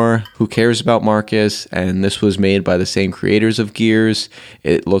anymore. Who cares about Marcus? And this was made by the same creators of Gears.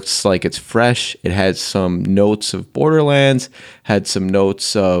 It looks like it's fresh. It had some notes of Borderlands, had some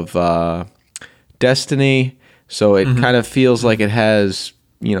notes of Destiny. So it kind of feels like it has,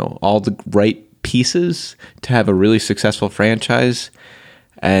 all the right pieces to have a really successful franchise.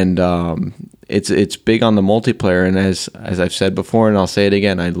 And it's big on the multiplayer. And as I've said before, and I'll say it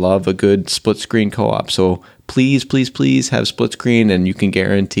again, I love a good split screen co-op. So please, please, please have split screen, and you can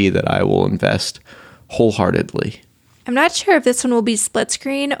guarantee that I will invest wholeheartedly. I'm not sure if this one will be split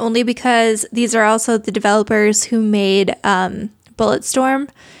screen, only because these are also the developers who made Bulletstorm.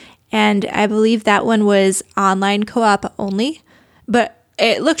 And I believe that one was online co-op only, but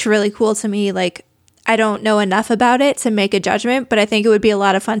it looked really cool to me. Like, I don't know enough about it to make a judgment, but I think it would be a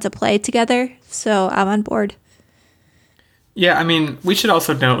lot of fun to play together. So I'm on board. Yeah, I mean, we should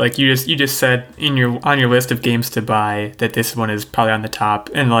also note, like you just said on your list of games to buy, that this one is probably on the top,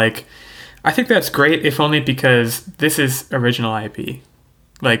 and like, I think that's great, if only because this is original IP.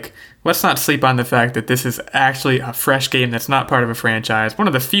 Like, let's not sleep on the fact that this is actually a fresh game that's not part of a franchise. One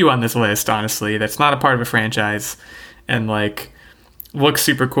of the few on this list, honestly, that's not a part of a franchise, and like, looks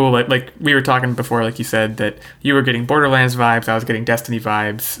super cool. Like we were talking before, like you said, that you were getting Borderlands vibes, I was getting Destiny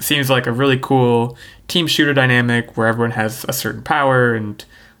vibes. Seems like a really cool team shooter dynamic where everyone has a certain power, and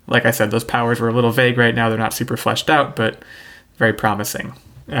like I said, those powers were a little vague right now. They're not super fleshed out, but very promising.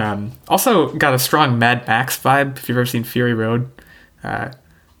 Also got a strong Mad Max vibe, if you've ever seen Fury Road.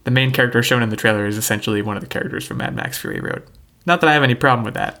 The main character shown in the trailer is essentially one of the characters from Mad Max Fury Road. Not that I have any problem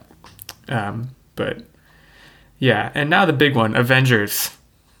with that. But yeah, and now the big one, Avengers,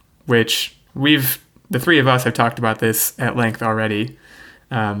 which the three of us have talked about this at length already.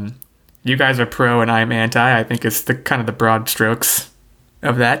 You guys are pro and I'm anti, I think is the kind of the broad strokes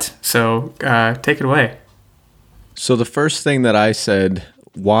of that. So take it away. So the first thing that I said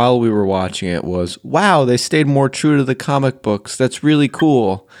while we were watching it was, wow, they stayed more true to the comic books. That's really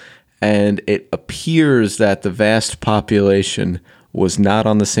cool. And it appears that the vast population was not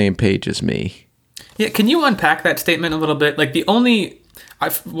on the same page as me. Yeah, can you unpack that statement a little bit? Like,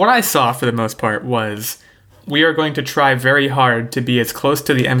 what I saw for the most part was, we are going to try very hard to be as close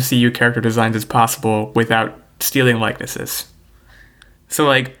to the MCU character designs as possible without stealing likenesses. So,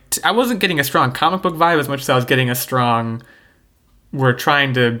 like, I wasn't getting a strong comic book vibe as much as I was getting a strong, we're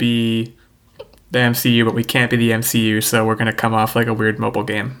trying to be the MCU, but we can't be the MCU, so we're going to come off like a weird mobile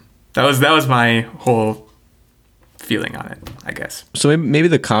game. That was my whole feeling on it, I guess. So maybe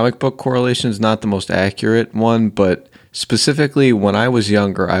the comic book correlation is not the most accurate one, but specifically when I was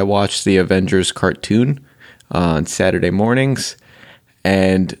younger, I watched the Avengers cartoon on Saturday mornings,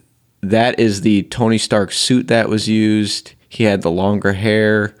 and that is the Tony Stark suit that was used. He had the longer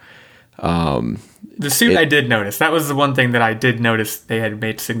hair. The suit I did notice. That was the one thing that I did notice they had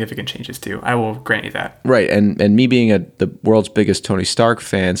made significant changes to. I will grant you that. Right, and me being the world's biggest Tony Stark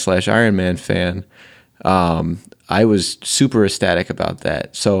fan / Iron Man fan, I was super ecstatic about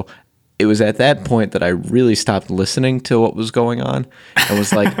that. So it was at that point that I really stopped listening to what was going on and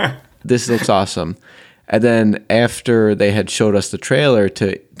was like, this looks awesome. And then after they had showed us the trailer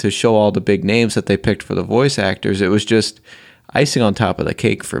to show all the big names that they picked for the voice actors, it was just icing on top of the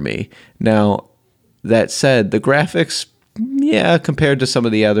cake for me. Now, that said, the graphics, yeah, compared to some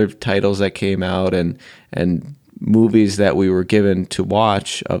of the other titles that came out and movies that we were given to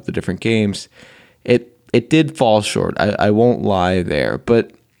watch of the different games, it did fall short. I won't lie there,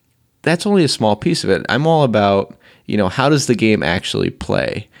 but that's only a small piece of it. I'm all about, how does the game actually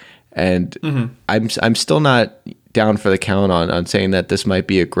play? And I'm still not down for the count on saying that this might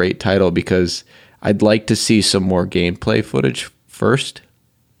be a great title, because I'd like to see some more gameplay footage first.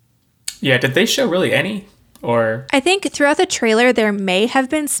 Yeah, did they show really any? Or I think throughout the trailer, there may have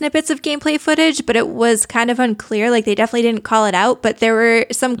been snippets of gameplay footage, but it was kind of unclear. Like, they definitely didn't call it out, but there were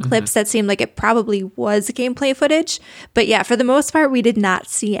some clips that seemed like it probably was gameplay footage. But yeah, for the most part, we did not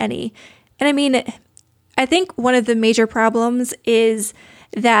see any. And I mean, I think one of the major problems is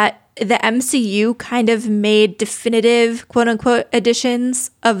that the MCU kind of made definitive, quote unquote, editions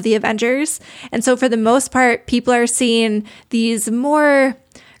of the Avengers. And so for the most part, people are seeing these more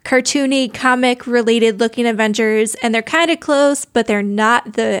cartoony, comic related looking Avengers, and they're kind of close, but they're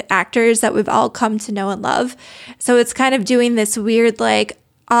not the actors that we've all come to know and love. So it's kind of doing this weird, like,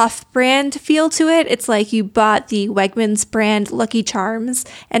 off-brand feel to it. It's like you bought the Wegmans brand Lucky Charms,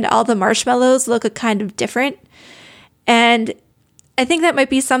 and all the marshmallows look a kind of different. And I think that might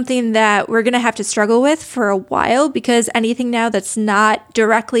be something that we're going to have to struggle with for a while, because anything now that's not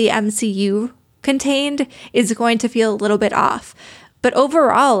directly MCU contained is going to feel a little bit off. But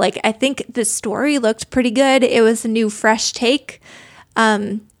overall, like, I think the story looked pretty good. It was a new, fresh take.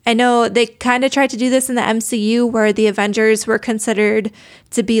 I know they kind of tried to do this in the MCU, where the Avengers were considered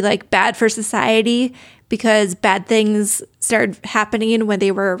to be, like, bad for society because bad things started happening when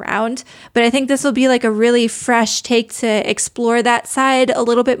they were around. But I think this will be, like, a really fresh take to explore that side a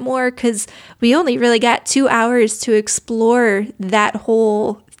little bit more, because we only really got 2 hours to explore that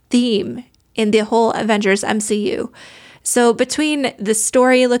whole theme in the whole Avengers MCU. So between the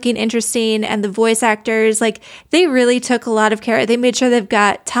story looking interesting and the voice actors, like, they really took a lot of care. They made sure they've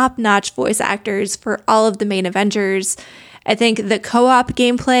got top-notch voice actors for all of the main Avengers. I think the co-op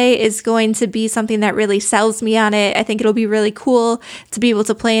gameplay is going to be something that really sells me on it. I think it'll be really cool to be able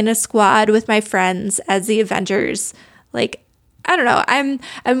to play in a squad with my friends as the Avengers. Like, I don't know.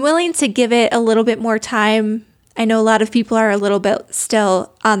 I'm willing to give it a little bit more time. I know a lot of people are a little bit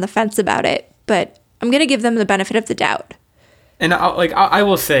still on the fence about it, but I'm going to give them the benefit of the doubt. And I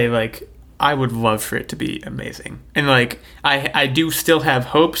will say, like, I would love for it to be amazing. And, like, I do still have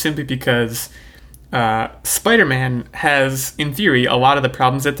hope, simply because Spider-Man has, in theory, a lot of the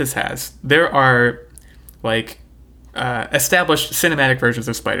problems that this has. There are, like, established cinematic versions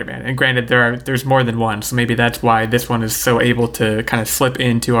of Spider-Man. And granted, there's more than one, so maybe that's why this one is so able to kind of slip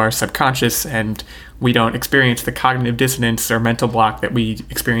into our subconscious, and we don't experience the cognitive dissonance or mental block that we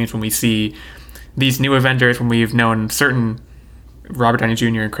experience when we see these new Avengers, when we've known certain Robert Downey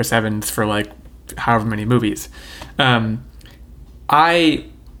Jr. and Chris Evans for, like, however many movies. I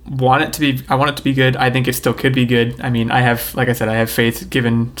want it to be good. I think it still could be good. I mean, like I said, I have faith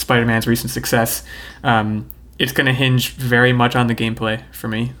given Spider-Man's recent success. It's going to hinge very much on the gameplay for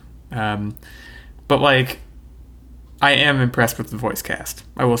me. But, like, I am impressed with the voice cast.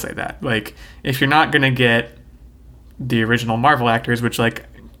 I will say that. Like, if you're not going to get the original Marvel actors, which, like,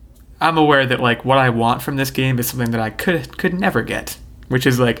 I'm aware that, like, what I want from this game is something that I could never get, which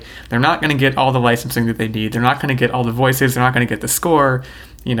is, like, they're not going to get all the licensing that they need. They're not going to get all the voices. They're not going to get the score.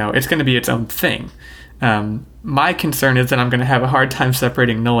 You know, it's going to be its own thing. My concern is that I'm going to have a hard time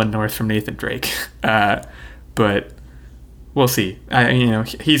separating Nolan North from Nathan Drake. But we'll see.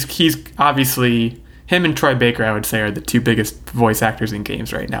 He's obviously, him and Troy Baker, I would say, are the two biggest voice actors in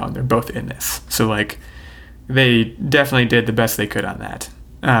games right now, and they're both in this. So, like, they definitely did the best they could on that.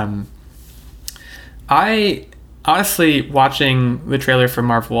 I honestly, watching the trailer for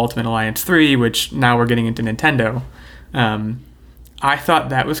Marvel Ultimate Alliance 3, which now we're getting into Nintendo, I thought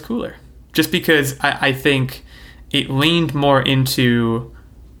that was cooler. Just because I think it leaned more into,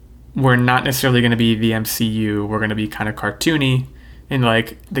 we're not necessarily going to be the MCU, we're going to be kind of cartoony, and,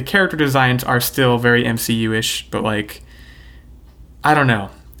 like, the character designs are still very MCU-ish, but, like, I don't know.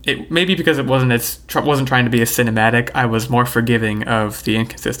 It maybe because it wasn't trying to be as cinematic, I was more forgiving of the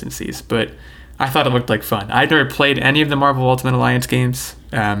inconsistencies, but I thought it looked like fun. I'd never played any of the Marvel Ultimate Alliance games.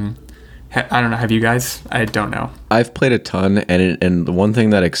 I don't know. Have you guys? I don't know. I've played a ton, and the one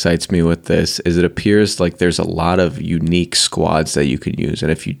thing that excites me with this is it appears like there's a lot of unique squads that you can use,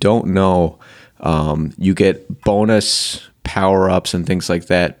 and if you don't know, you get bonus power-ups and things like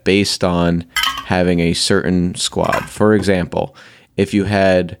that based on having a certain squad. For example, if you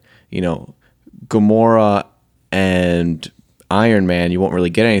had, Gamora and Iron Man, you won't really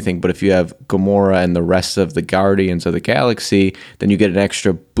get anything. But if you have Gamora and the rest of the Guardians of the Galaxy, then you get an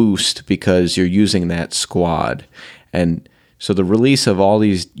extra boost because you're using that squad. And so the release of all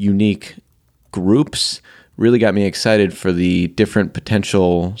these unique groups really got me excited for the different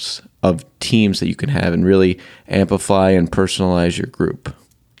potentials of teams that you can have and really amplify and personalize your group.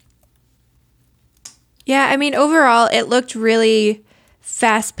 Yeah, I mean, overall, it looked really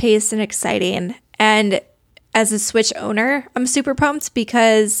fast-paced and exciting. And as a Switch owner, I'm super pumped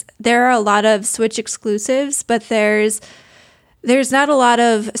because there are a lot of Switch exclusives, but there's not a lot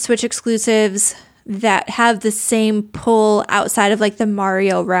of Switch exclusives that have the same pull outside of like the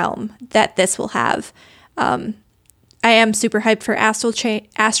Mario realm that this will have. I am super hyped for Astral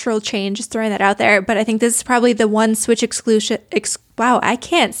Chain, just throwing that out there. But I think this is probably the one Switch exclusive. Wow, I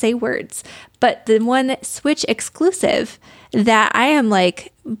can't say words. But the one Switch exclusive that I am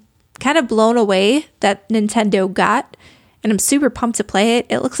like kind of blown away that Nintendo got. And I'm super pumped to play it.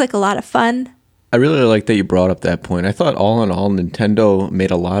 It looks like a lot of fun. I really like that you brought up that point. I thought all in all, Nintendo made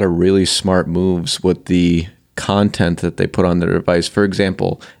a lot of really smart moves with the content that they put on their device. For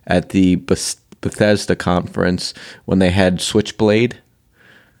example, at the Bethesda conference when they had Switchblade.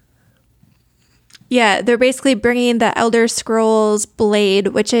 Yeah, they're basically bringing the Elder Scrolls Blade,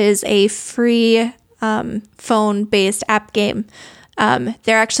 which is a free phone-based app game.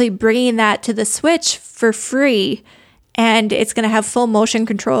 They're actually bringing that to the Switch for free, and it's going to have full motion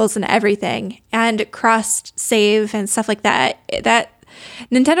controls and everything, and cross-save and stuff like that. That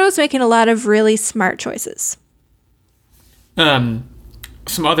Nintendo is making a lot of really smart choices.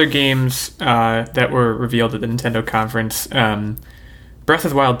 Some other games that were revealed at the Nintendo conference. Breath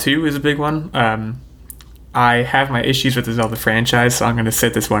of the Wild 2 is a big one. I have my issues with the Zelda franchise, so I'm going to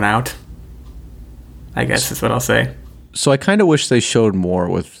sit this one out. I guess is what I'll say. So I kind of wish they showed more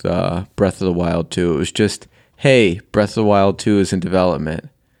with Breath of the Wild 2. It was just, hey, Breath of the Wild 2 is in development.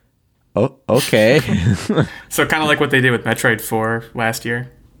 Oh, okay. So kind of like what they did with Metroid 4 last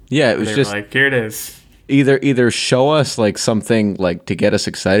year. Yeah, it was just like, here it is. Either show us like something like to get us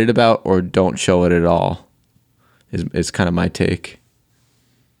excited about, or don't show it at all. Is kind of my take.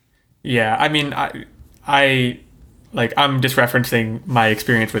 Yeah, I mean, I'm just referencing my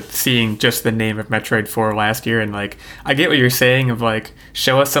experience with seeing just the name of Metroid 4 last year, and like I get what you're saying of like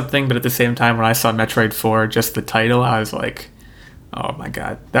show us something, but at the same time when I saw Metroid 4, just the title, I was like, oh my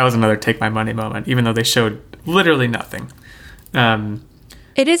god, that was another take my money moment, even though they showed literally nothing.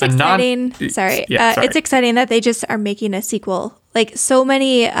 It is exciting. Sorry. It's exciting that they just are making a sequel. Like so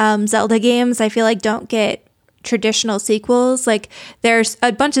many Zelda games, I feel like don't get traditional sequels. Like there's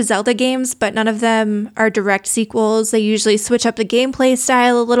a bunch of Zelda games, but none of them are direct sequels. They usually switch up the gameplay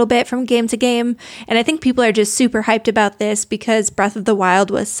style a little bit from game to game. And I think people are just super hyped about this because Breath of the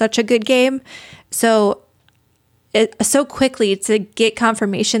Wild was such a good game. So quickly to get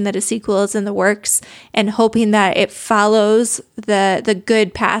confirmation that a sequel is in the works and hoping that it follows the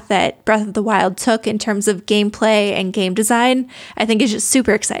good path that Breath of the Wild took in terms of gameplay and game design, I think is just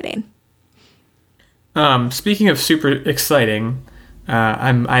super exciting. Speaking of super exciting,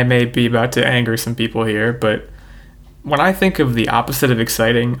 I may be about to anger some people here, but when I think of the opposite of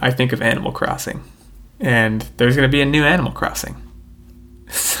exciting, I think of Animal Crossing. And there's going to be a new Animal Crossing.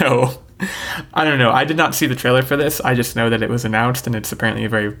 So I don't know. I did not see the trailer for this. I just know that it was announced, and it's apparently a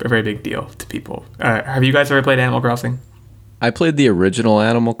very big deal to people. Have you guys ever played Animal Crossing? I played the original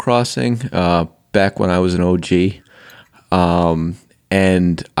Animal Crossing back when I was an OG,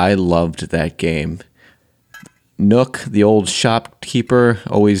 and I loved that game. Nook, the old shopkeeper,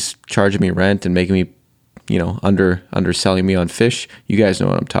 always charging me rent and making me, underselling me on fish. You guys know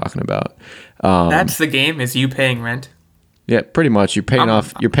what I'm talking about. That's the game, is you paying rent? Yeah, pretty much. You're paying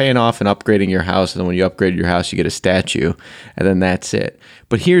off and upgrading your house, and then when you upgrade your house, you get a statue, and then that's it.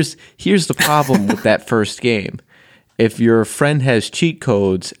 But here's the problem with that first game. If your friend has cheat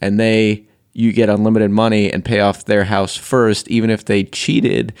codes and you get unlimited money and pay off their house first, even if they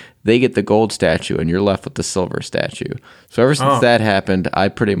cheated, they get the gold statue, and you're left with the silver statue. So ever since that happened, I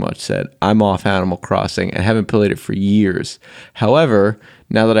pretty much said, I'm off Animal Crossing and haven't played it for years. However,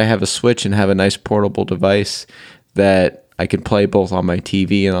 now that I have a Switch and have a nice portable device that I can play both on my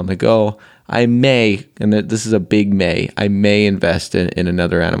TV and on the go, I may, and this is a big may, I may invest in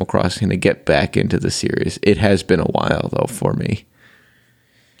another Animal Crossing to get back into the series. It has been a while, though, for me.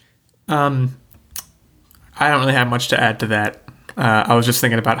 I don't really have much to add to that. I was just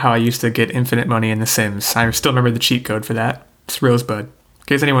thinking about how I used to get infinite money in The Sims. I still remember the cheat code for that. It's Rosebud. In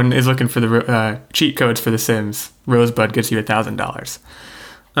case anyone is looking for the cheat codes for The Sims, Rosebud gets you $1,000.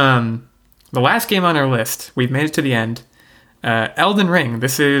 The last game on our list, we've made it to the end. Elden Ring.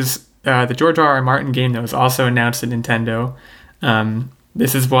 This is the George R.R. Martin game that was also announced at Nintendo.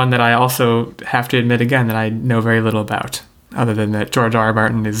 This is one that I also have to admit again that I know very little about, other than that George R.R.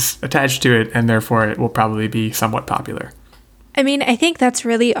 Martin is attached to it, and therefore it will probably be somewhat popular. I mean, I think that's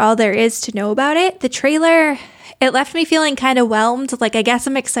really all there is to know about it. The trailer, it left me feeling kind of whelmed. Like, I guess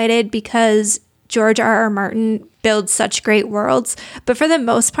I'm excited because George R.R. Martin builds such great worlds. But for the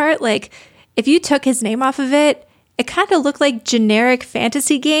most part, like, if you took his name off of it, it kind of looked like generic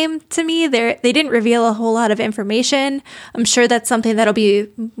fantasy game to me. They didn't reveal a whole lot of information. I'm sure that's something that'll be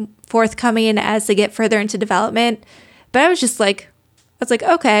forthcoming as they get further into development. But I was like,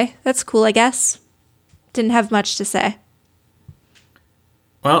 okay, that's cool, I guess. didn't have much to say.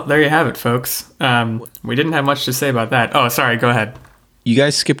 Well, there you have it, folks. We didn't have much to say about that. Oh, sorry, go ahead. You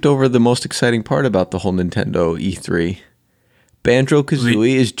guys skipped over the most exciting part about the whole Nintendo E3.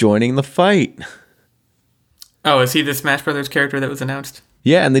 Banjo-Kazooie is joining the fight. Oh, is he the Smash Brothers character that was announced?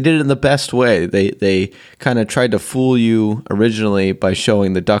 Yeah, and they did it in the best way. They kind of tried to fool you originally by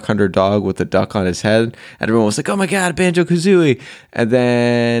showing the Duck Hunter dog with the duck on his head. And everyone was like, oh my God, Banjo-Kazooie. And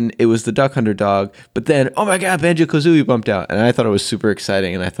then it was the Duck Hunter dog. But then, oh my God, Banjo-Kazooie bumped out. And I thought it was super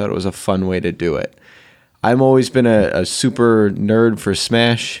exciting, and I thought it was a fun way to do it. I've always been a super nerd for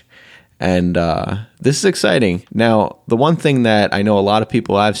Smash, and this is exciting. Now, the one thing that I know a lot of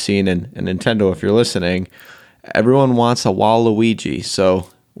people I've seen, and Nintendo, if you're listening, everyone wants a Waluigi, so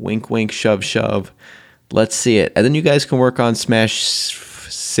wink, wink, shove, shove. Let's see it. And then you guys can work on Smash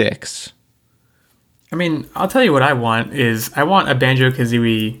 6. I mean, I'll tell you what I want is I want a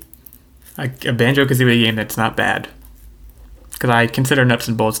Banjo-Kazooie game that's not bad. Because I consider Nuts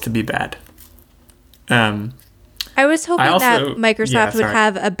and Bolts to be bad. I was hoping that Microsoft would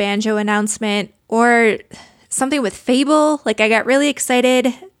have a Banjo announcement or something with Fable. Like, I got really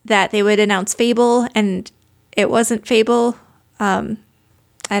excited that they would announce Fable, and it wasn't Fable. I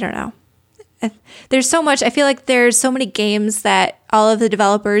don't know. There's so much. I feel like there's so many games that all of the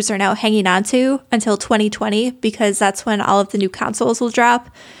developers are now hanging on to until 2020 because that's when all of the new consoles will drop.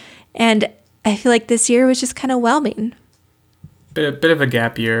 And I feel like this year was just kind of whelming. Bit of a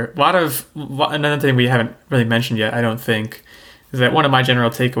gap year. Another thing we haven't really mentioned yet, I don't think, is that one of my general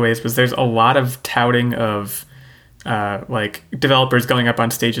takeaways was there's a lot of touting of like developers going up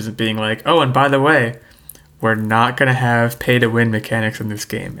on stages and being like, oh, and by the way, we're not going to have pay-to-win mechanics in this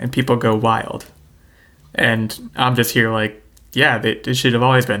game. And people go wild. And I'm just here like, yeah, it should have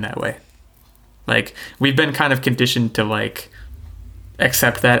always been that way. Like, we've been kind of conditioned to, like,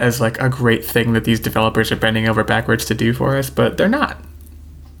 accept that as, like, a great thing that these developers are bending over backwards to do for us, but they're not.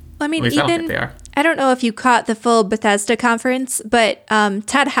 I mean, At least I don't think they are. I don't know if you caught the full Bethesda conference, but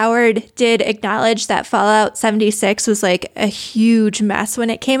Todd Howard did acknowledge that Fallout 76 was like a huge mess when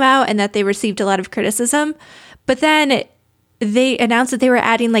it came out and that they received a lot of criticism. But then they announced that they were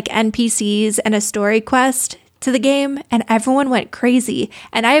adding like NPCs and a story quest to the game, and everyone went crazy.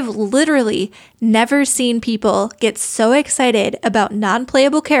 And I have literally never seen people get so excited about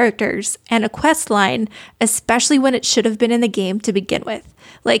non-playable characters and a quest line, especially when it should have been in the game to begin with.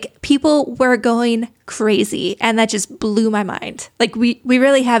 Like, people were going crazy, and that just blew my mind. Like, we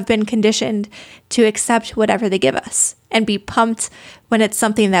really have been conditioned to accept whatever they give us and be pumped when it's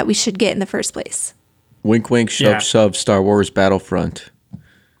something that we should get in the first place. Wink, wink, shove, shove, Star Wars Battlefront.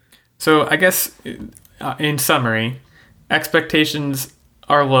 So I guess, in summary, expectations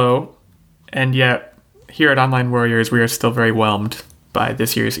are low, and yet here at Online Warriors, we are still very whelmed by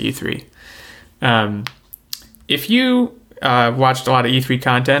this year's E3. If you watched a lot of E3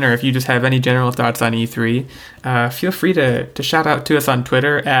 content, or if you just have any general thoughts on E3, feel free to shout out to us on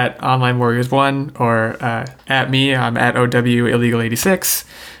Twitter at Online Warriors 1 or at me. I'm at OW Illegal 86,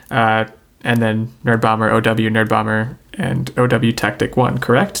 and then Nerdbomber, OW Nerdbomber, and OW Tactic 1.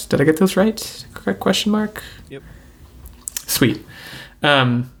 Correct? Did I get those right? Correct question mark? Yep. Sweet.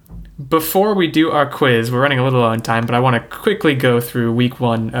 Before we do our quiz, we're running a little low on time, but I want to quickly go through week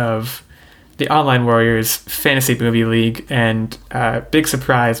 1 of the Online Warriors Fantasy Movie League, and big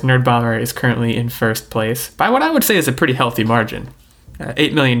surprise, Nerdbomber is currently in first place by what I would say is a pretty healthy margin.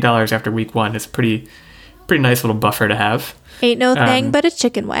 $8 million after week 1 is a pretty nice little buffer to have. Ain't no thing but a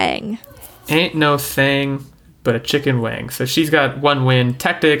chicken wang. Ain't no thing but a chicken wang. So she's got 1 win.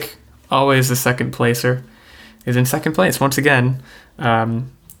 Tactic, always the second placer, is in second place once again.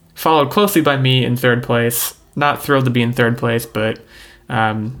 Followed closely by me in third place. Not thrilled to be in third place, but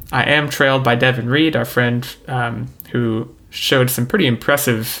I am trailed by Devin Reed, our friend, who showed some pretty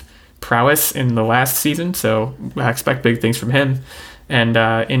impressive prowess in the last season, so I expect big things from him. And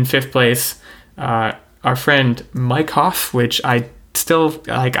in fifth place, our friend Mike Hoff, which I still,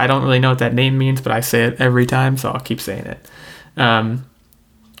 like, I don't really know what that name means, but I say it every time, so I'll keep saying it.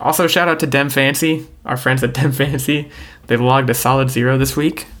 Also, shout out to Dem Fancy, our friends at Dem Fancy. They logged a solid 0 this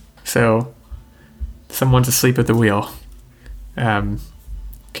week, so someone's asleep at the wheel.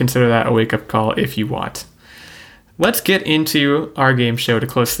 Consider that a wake-up call if you want. Let's get into our game show to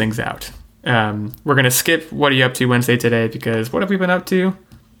close things out. We're going to skip What Are You Up To Wednesday today, because what have we been up to?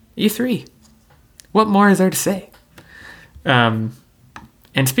 E3. What more is there to say? And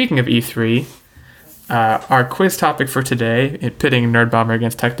speaking of E3, our quiz topic for today, pitting Nerdbomber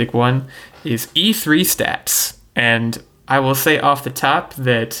against Tactic 1, is E3 stats. And I will say off the top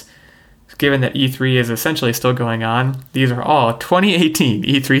that, given that E3 is essentially still going on, these are all 2018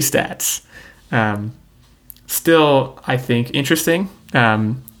 E3 stats. still, I think, interesting.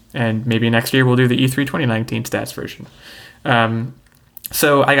 And maybe next year we'll do the E3 2019 stats version.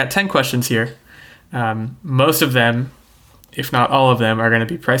 So I got 10 questions here. Most of them, if not all of them, are going to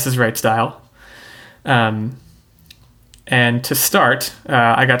be Price is Right style. And to start,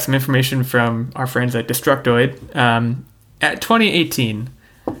 I got some information from our friends at Destructoid. At 2018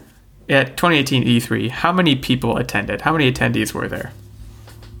 E3, how many people attended? How many attendees were there?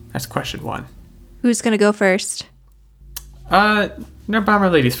 That's question one. Who's going to go first? Nerd Bomber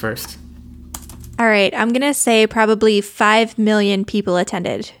ladies first. All right, I'm going to say probably 5 million people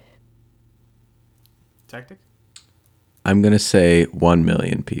attended. Tactic? I'm going to say 1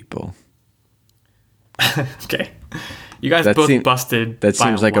 million people. Okay. You guys both busted. That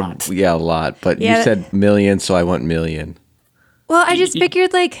seems like lot. a lot, but Yeah. you said million, so I went million. Well, I just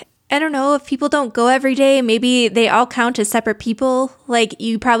figured, like, I don't know, if people don't go every day, maybe they all count as separate people. Like,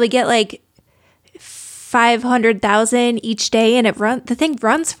 you probably get, like, 500,000 each day, and the thing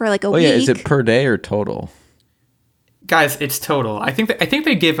runs for, like, a week. Oh, yeah, is it per day or total? Guys, it's total. I think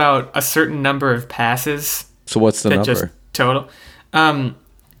they give out a certain number of passes. So what's the that number? Just total.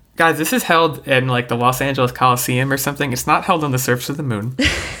 Guys, this is held in like the Los Angeles Coliseum or something. It's not held on the surface of the moon.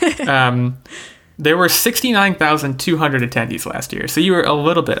 There were 69,200 attendees last year, so you were a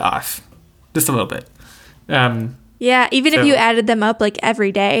little bit off, just a little bit. Yeah, even if you added them up like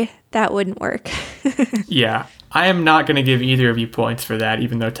every day, that wouldn't work. Yeah, I am not going to give either of you points for that,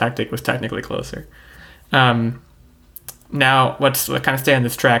 even though Tactic was technically closer. Now, let's kind of stay on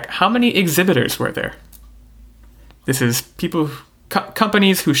this track. How many exhibitors were there? This is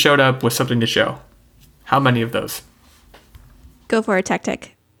companies who showed up with something to show. How many of those? Go for a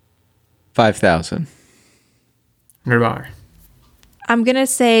tactic. 5,000. Nerd Bomber. I'm going to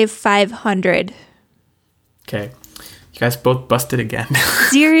say 500. Okay. You guys both busted again.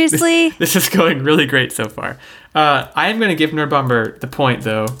 Seriously? This is going really great so far. I am going to give Nerd Bomber the point,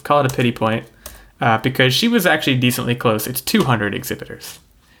 though. Call it a pity point. Because she was actually decently close. It's 200 exhibitors.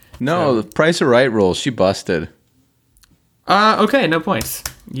 No, the Price is Right rules. She busted. Okay, no points.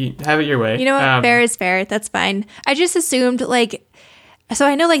 You have it your way. You know what? Fair is fair. That's fine. I just assumed, like, so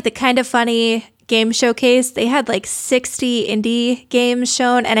I know, like, the Kind of Funny game showcase, they had like 60 indie games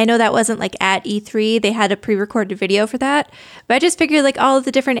shown, and I know that wasn't like at E3. They had a pre-recorded video for that. But I just figured, like, all of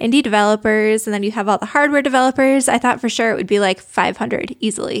the different indie developers, and then you have all the hardware developers. I thought for sure it would be like 500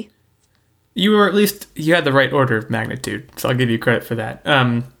 easily. You had the right order of magnitude, so I'll give you credit for that.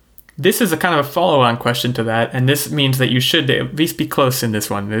 This is a kind of a follow-on question to that, and this means that you should at least be close in this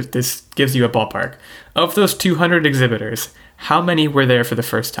one. This gives you a ballpark. Of those 200 exhibitors, how many were there for the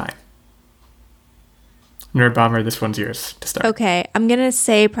first time? Nerd Bomber, this one's yours to start. Okay, I'm going to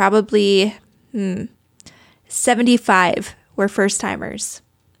say probably 75 were first-timers.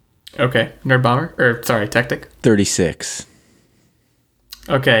 Okay, Nerd Bomber, Tactic. 36.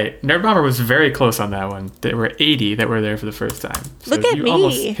 Okay, Nerd Bomber was very close on that one. There were 80 that were there for the first time. So Look at you me.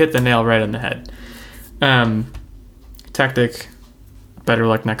 almost hit the nail right on the head. Tactic, better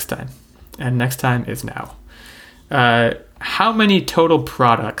luck next time. And next time is now. How many total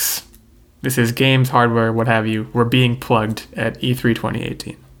products, this is games, hardware, what have you, were being plugged at E3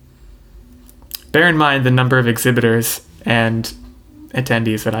 2018? Bear in mind the number of exhibitors and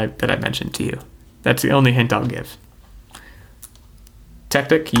attendees that I mentioned to you. That's the only hint I'll give.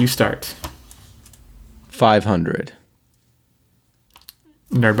 Tactic, you start. 500.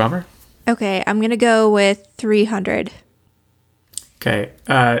 Nerd Bomber. Okay, I'm going to go with 300. Okay.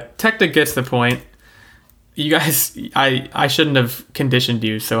 Tactic gets the point. You guys, I shouldn't have conditioned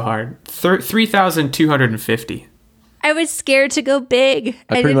you so hard. 3,250. I was scared to go big.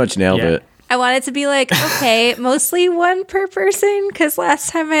 I pretty much nailed it. I wanted to be like, okay, mostly one per person, because last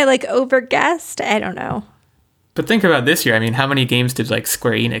time I like overguessed. I don't know. But think about this year. I mean, how many games did like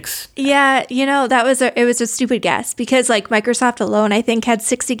Square Enix? Yeah, it was a stupid guess because like Microsoft alone, I think, had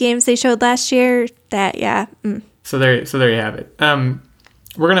 60 games they showed last year. So there you have it.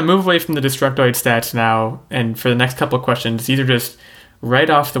 We're gonna move away from the Destructoid stats now, and for the next couple of questions, these are just right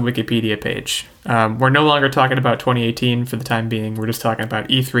off the Wikipedia page. We're no longer talking about 2018 for the time being. We're just talking about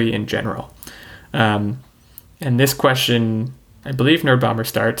E3 in general. And this question, I believe Nerd Bomber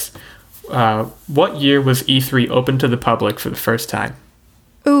starts. What year was E3 open to the public for the first time?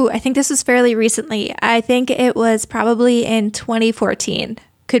 Ooh, I think this was fairly recently. I think it was probably in 2014.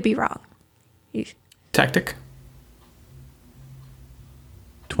 Could be wrong. Tactic?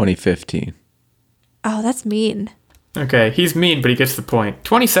 2015. Oh, that's mean. Okay, he's mean, but he gets the point.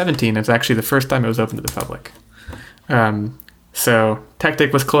 2017 is actually the first time it was open to the public. So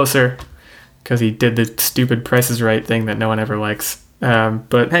Tactic was closer because he did the stupid Price is Right thing that no one ever likes.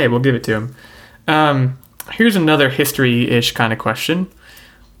 But hey, we'll give it to him. Here's another history-ish kind of question.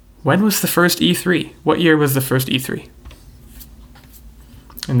 When was the first E3? What year was the first E3?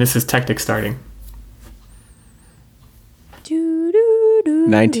 And this is Tactic starting.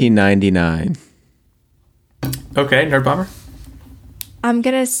 1999. Okay, Nerd Bomber. I'm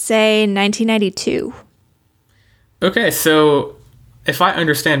going to say 1992. Okay, so if I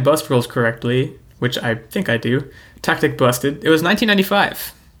understand bust rules correctly, which I think I do, Tactic busted. It was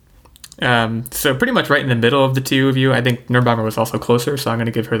 1995. So pretty much right in the middle of the two of you. I think Nerd Bomber was also closer, so I'm going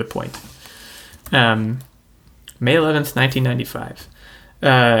to give her the point. May 11th, 1995.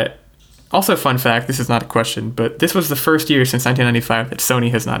 Also, fun fact, this is not a question, but this was the first year since 1995 that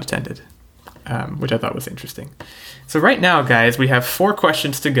Sony has not attended, which I thought was interesting. So right now, guys, we have 4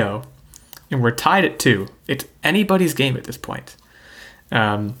 questions to go, and we're tied at 2. It's anybody's game at this point.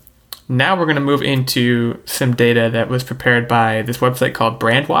 Now we're going to move into some data that was prepared by this website called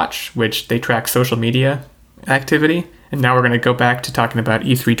Brandwatch, which they track social media activity. And now we're going to go back to talking about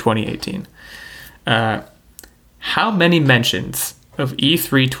E3 2018. How many mentions of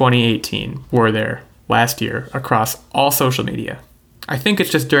E3 2018 were there last year across all social media? I think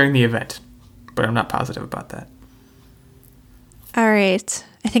it's just during the event, but I'm not positive about that. All right.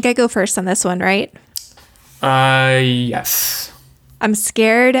 I think I go first on this one, right? Yes. I'm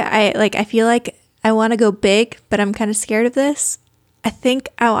scared. I feel like I want to go big, but I'm kind of scared of this. I think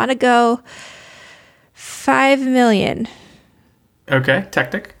I want to go 5 million. Okay,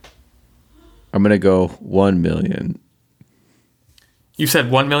 Tactic. I'm going to go 1 million. You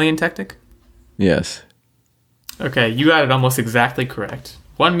said 1 million, Tactic? Yes. Okay, you got it almost exactly correct.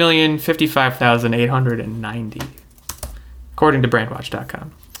 1,055,890, according to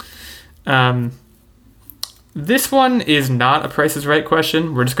brandwatch.com. This one is not a Price is Right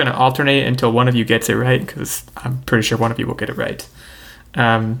question. We're just going to alternate until one of you gets it right, because I'm pretty sure one of you will get it right.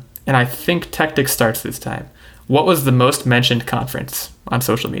 And I think Tactic starts this time. What was the most mentioned conference on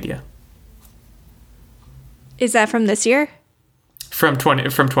social media? Is that from this year? From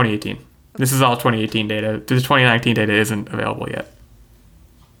 2018. This is all 2018 data. The 2019 data isn't available yet.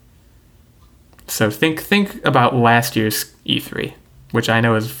 So think about last year's E3, which I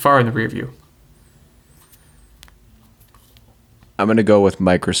know is far in the rear view. I'm going to go with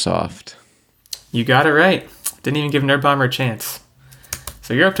Microsoft. You got it right. Didn't even give Nerd Bomber a chance.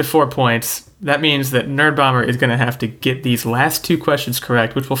 So you're up to 4 points. That means that Nerd Bomber is going to have to get these last 2 questions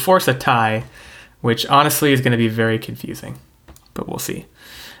correct, which will force a tie, which honestly is going to be very confusing. But we'll see.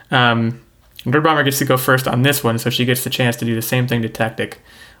 Nerd Bomber gets to go first on this one, so she gets the chance to do the same thing to Tactic.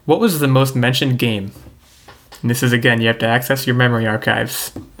 What was the most mentioned game? And this is, again, you have to access your memory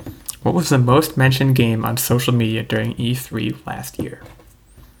archives. What was the most mentioned game on social media during E3 last year?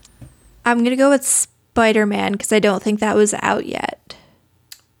 I'm going to go with Spider-Man because I don't think that was out yet.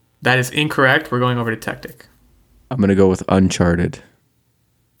 That is incorrect. We're going over to Tactic. I'm going to go with Uncharted.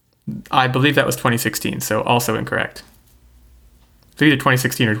 I believe that was 2016, so also incorrect. So either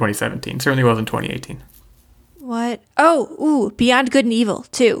 2016 or 2017. Certainly wasn't 2018. What? Oh, Beyond Good and Evil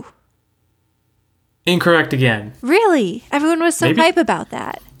 2. Incorrect again. Really? Everyone was so hype about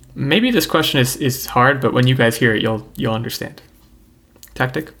that. Maybe this question is hard, but when you guys hear it, you'll understand.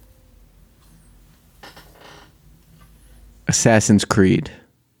 Tactic? Assassin's Creed.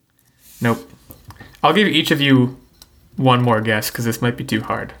 Nope. I'll give each of you one more guess because this might be too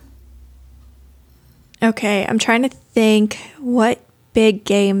hard. Okay, I'm trying to think what big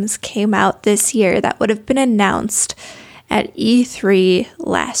games came out this year that would have been announced at E3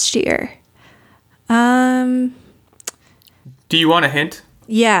 last year. Do you want a hint?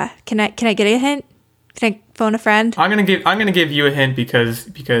 Yeah. Can I get a hint? Can I phone a friend? I'm gonna give you a hint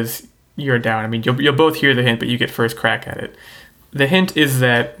because you're down. I mean, you'll both hear the hint, but you get first crack at it. The hint is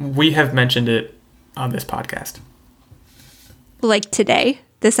that we have mentioned it on this podcast. Like today,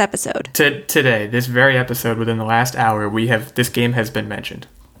 this episode. Today, this very episode, within the last hour, this game has been mentioned.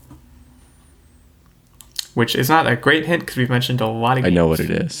 Which is not a great hint because we've mentioned a lot of games. I know what it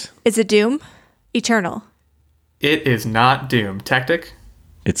is. Is it Doom? Eternal. It is not Doom. Tactic?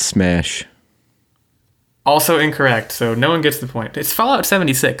 It's Smash. Also incorrect, so no one gets the point. It's Fallout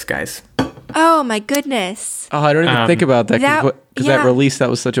 76, guys. Oh my goodness. Oh, I don't even think about that because that release, that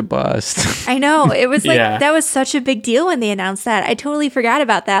was such a bust. I know. It was like, that was such a big deal when they announced that. I totally forgot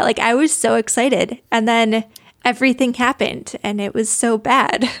about that. Like, I was so excited. And everything happened and it was so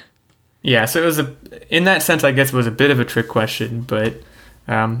bad. Yeah, so it was in that sense, I guess it was a bit of a trick question, but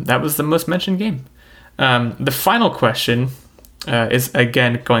that was the most mentioned game. The final question is,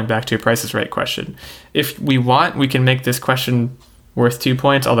 again, going back to a Price is Right question. If we want, we can make this question worth 2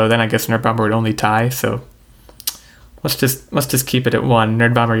 points, although then I guess Nerd Bomber would only tie, so let's just keep it at 1.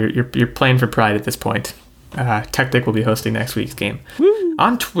 Nerd Bomber, you're playing for pride at this point. Tactic will be hosting next week's game. Woo.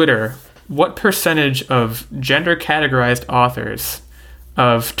 On Twitter, what percentage of gender categorized authors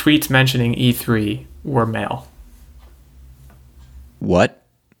of tweets mentioning E3 were male? What?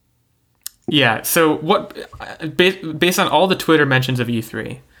 Yeah, so what based on all the Twitter mentions of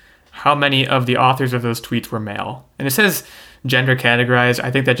E3, how many of the authors of those tweets were male? And it says gender categorized.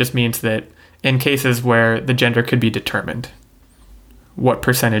 I think that just means that in cases where the gender could be determined, what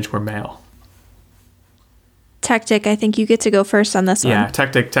percentage were male? Tactic, I think you get to go first on this one. Yeah,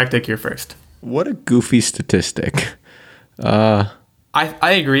 Tactic, you're first. What a goofy statistic. I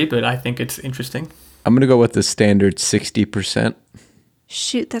agree, but I think it's interesting. I'm going to go with the standard 60%.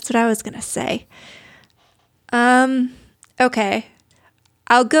 Shoot, that's what I was going to say. Okay.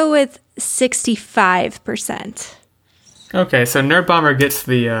 I'll go with 65%. Okay, so Nerd Bomber gets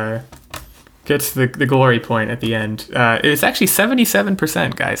the glory point at the end. It's actually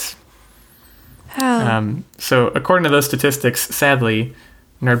 77%, guys. Oh. So according to those statistics, sadly,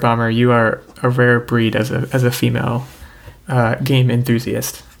 Nerd Bomber, you are a rare breed as a female game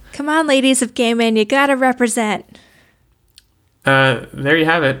enthusiast. Come on, ladies of gaming, you gotta represent. There you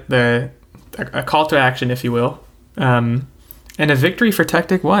have it. A call to action, if you will. And a victory for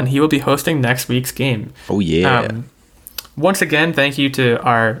Tactic 1. He will be hosting next week's game. Oh, yeah. Once again, thank you to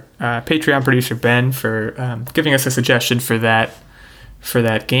our Patreon producer, Ben, for giving us a suggestion for that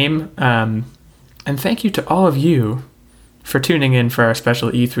game. And thank you to all of you for tuning in for our special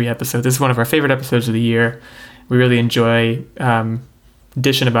E3 episode. This is one of our favorite episodes of the year. We really enjoy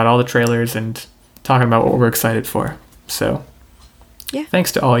dishing about all the trailers and talking about what we're excited for. So, yeah.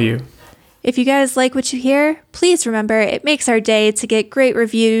 Thanks to all of you. If you guys like what you hear, please remember it makes our day to get great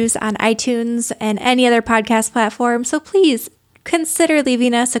reviews on iTunes and any other podcast platform. So please consider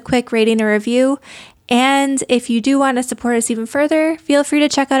leaving us a quick rating or review. And if you do want to support us even further, feel free to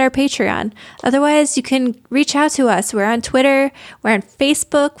check out our Patreon. Otherwise, you can reach out to us. We're on Twitter, we're on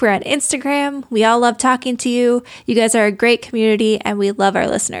Facebook, we're on Instagram. We all love talking to you. You guys are a great community, and we love our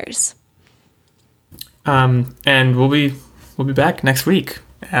listeners. And we'll be back next week,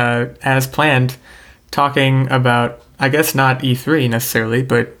 as planned, talking about, I guess not E3 necessarily,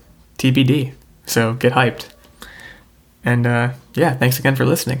 but TBD. So get hyped. And yeah, thanks again for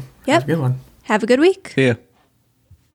listening. Yep. Have a good one. Have a good week. See ya.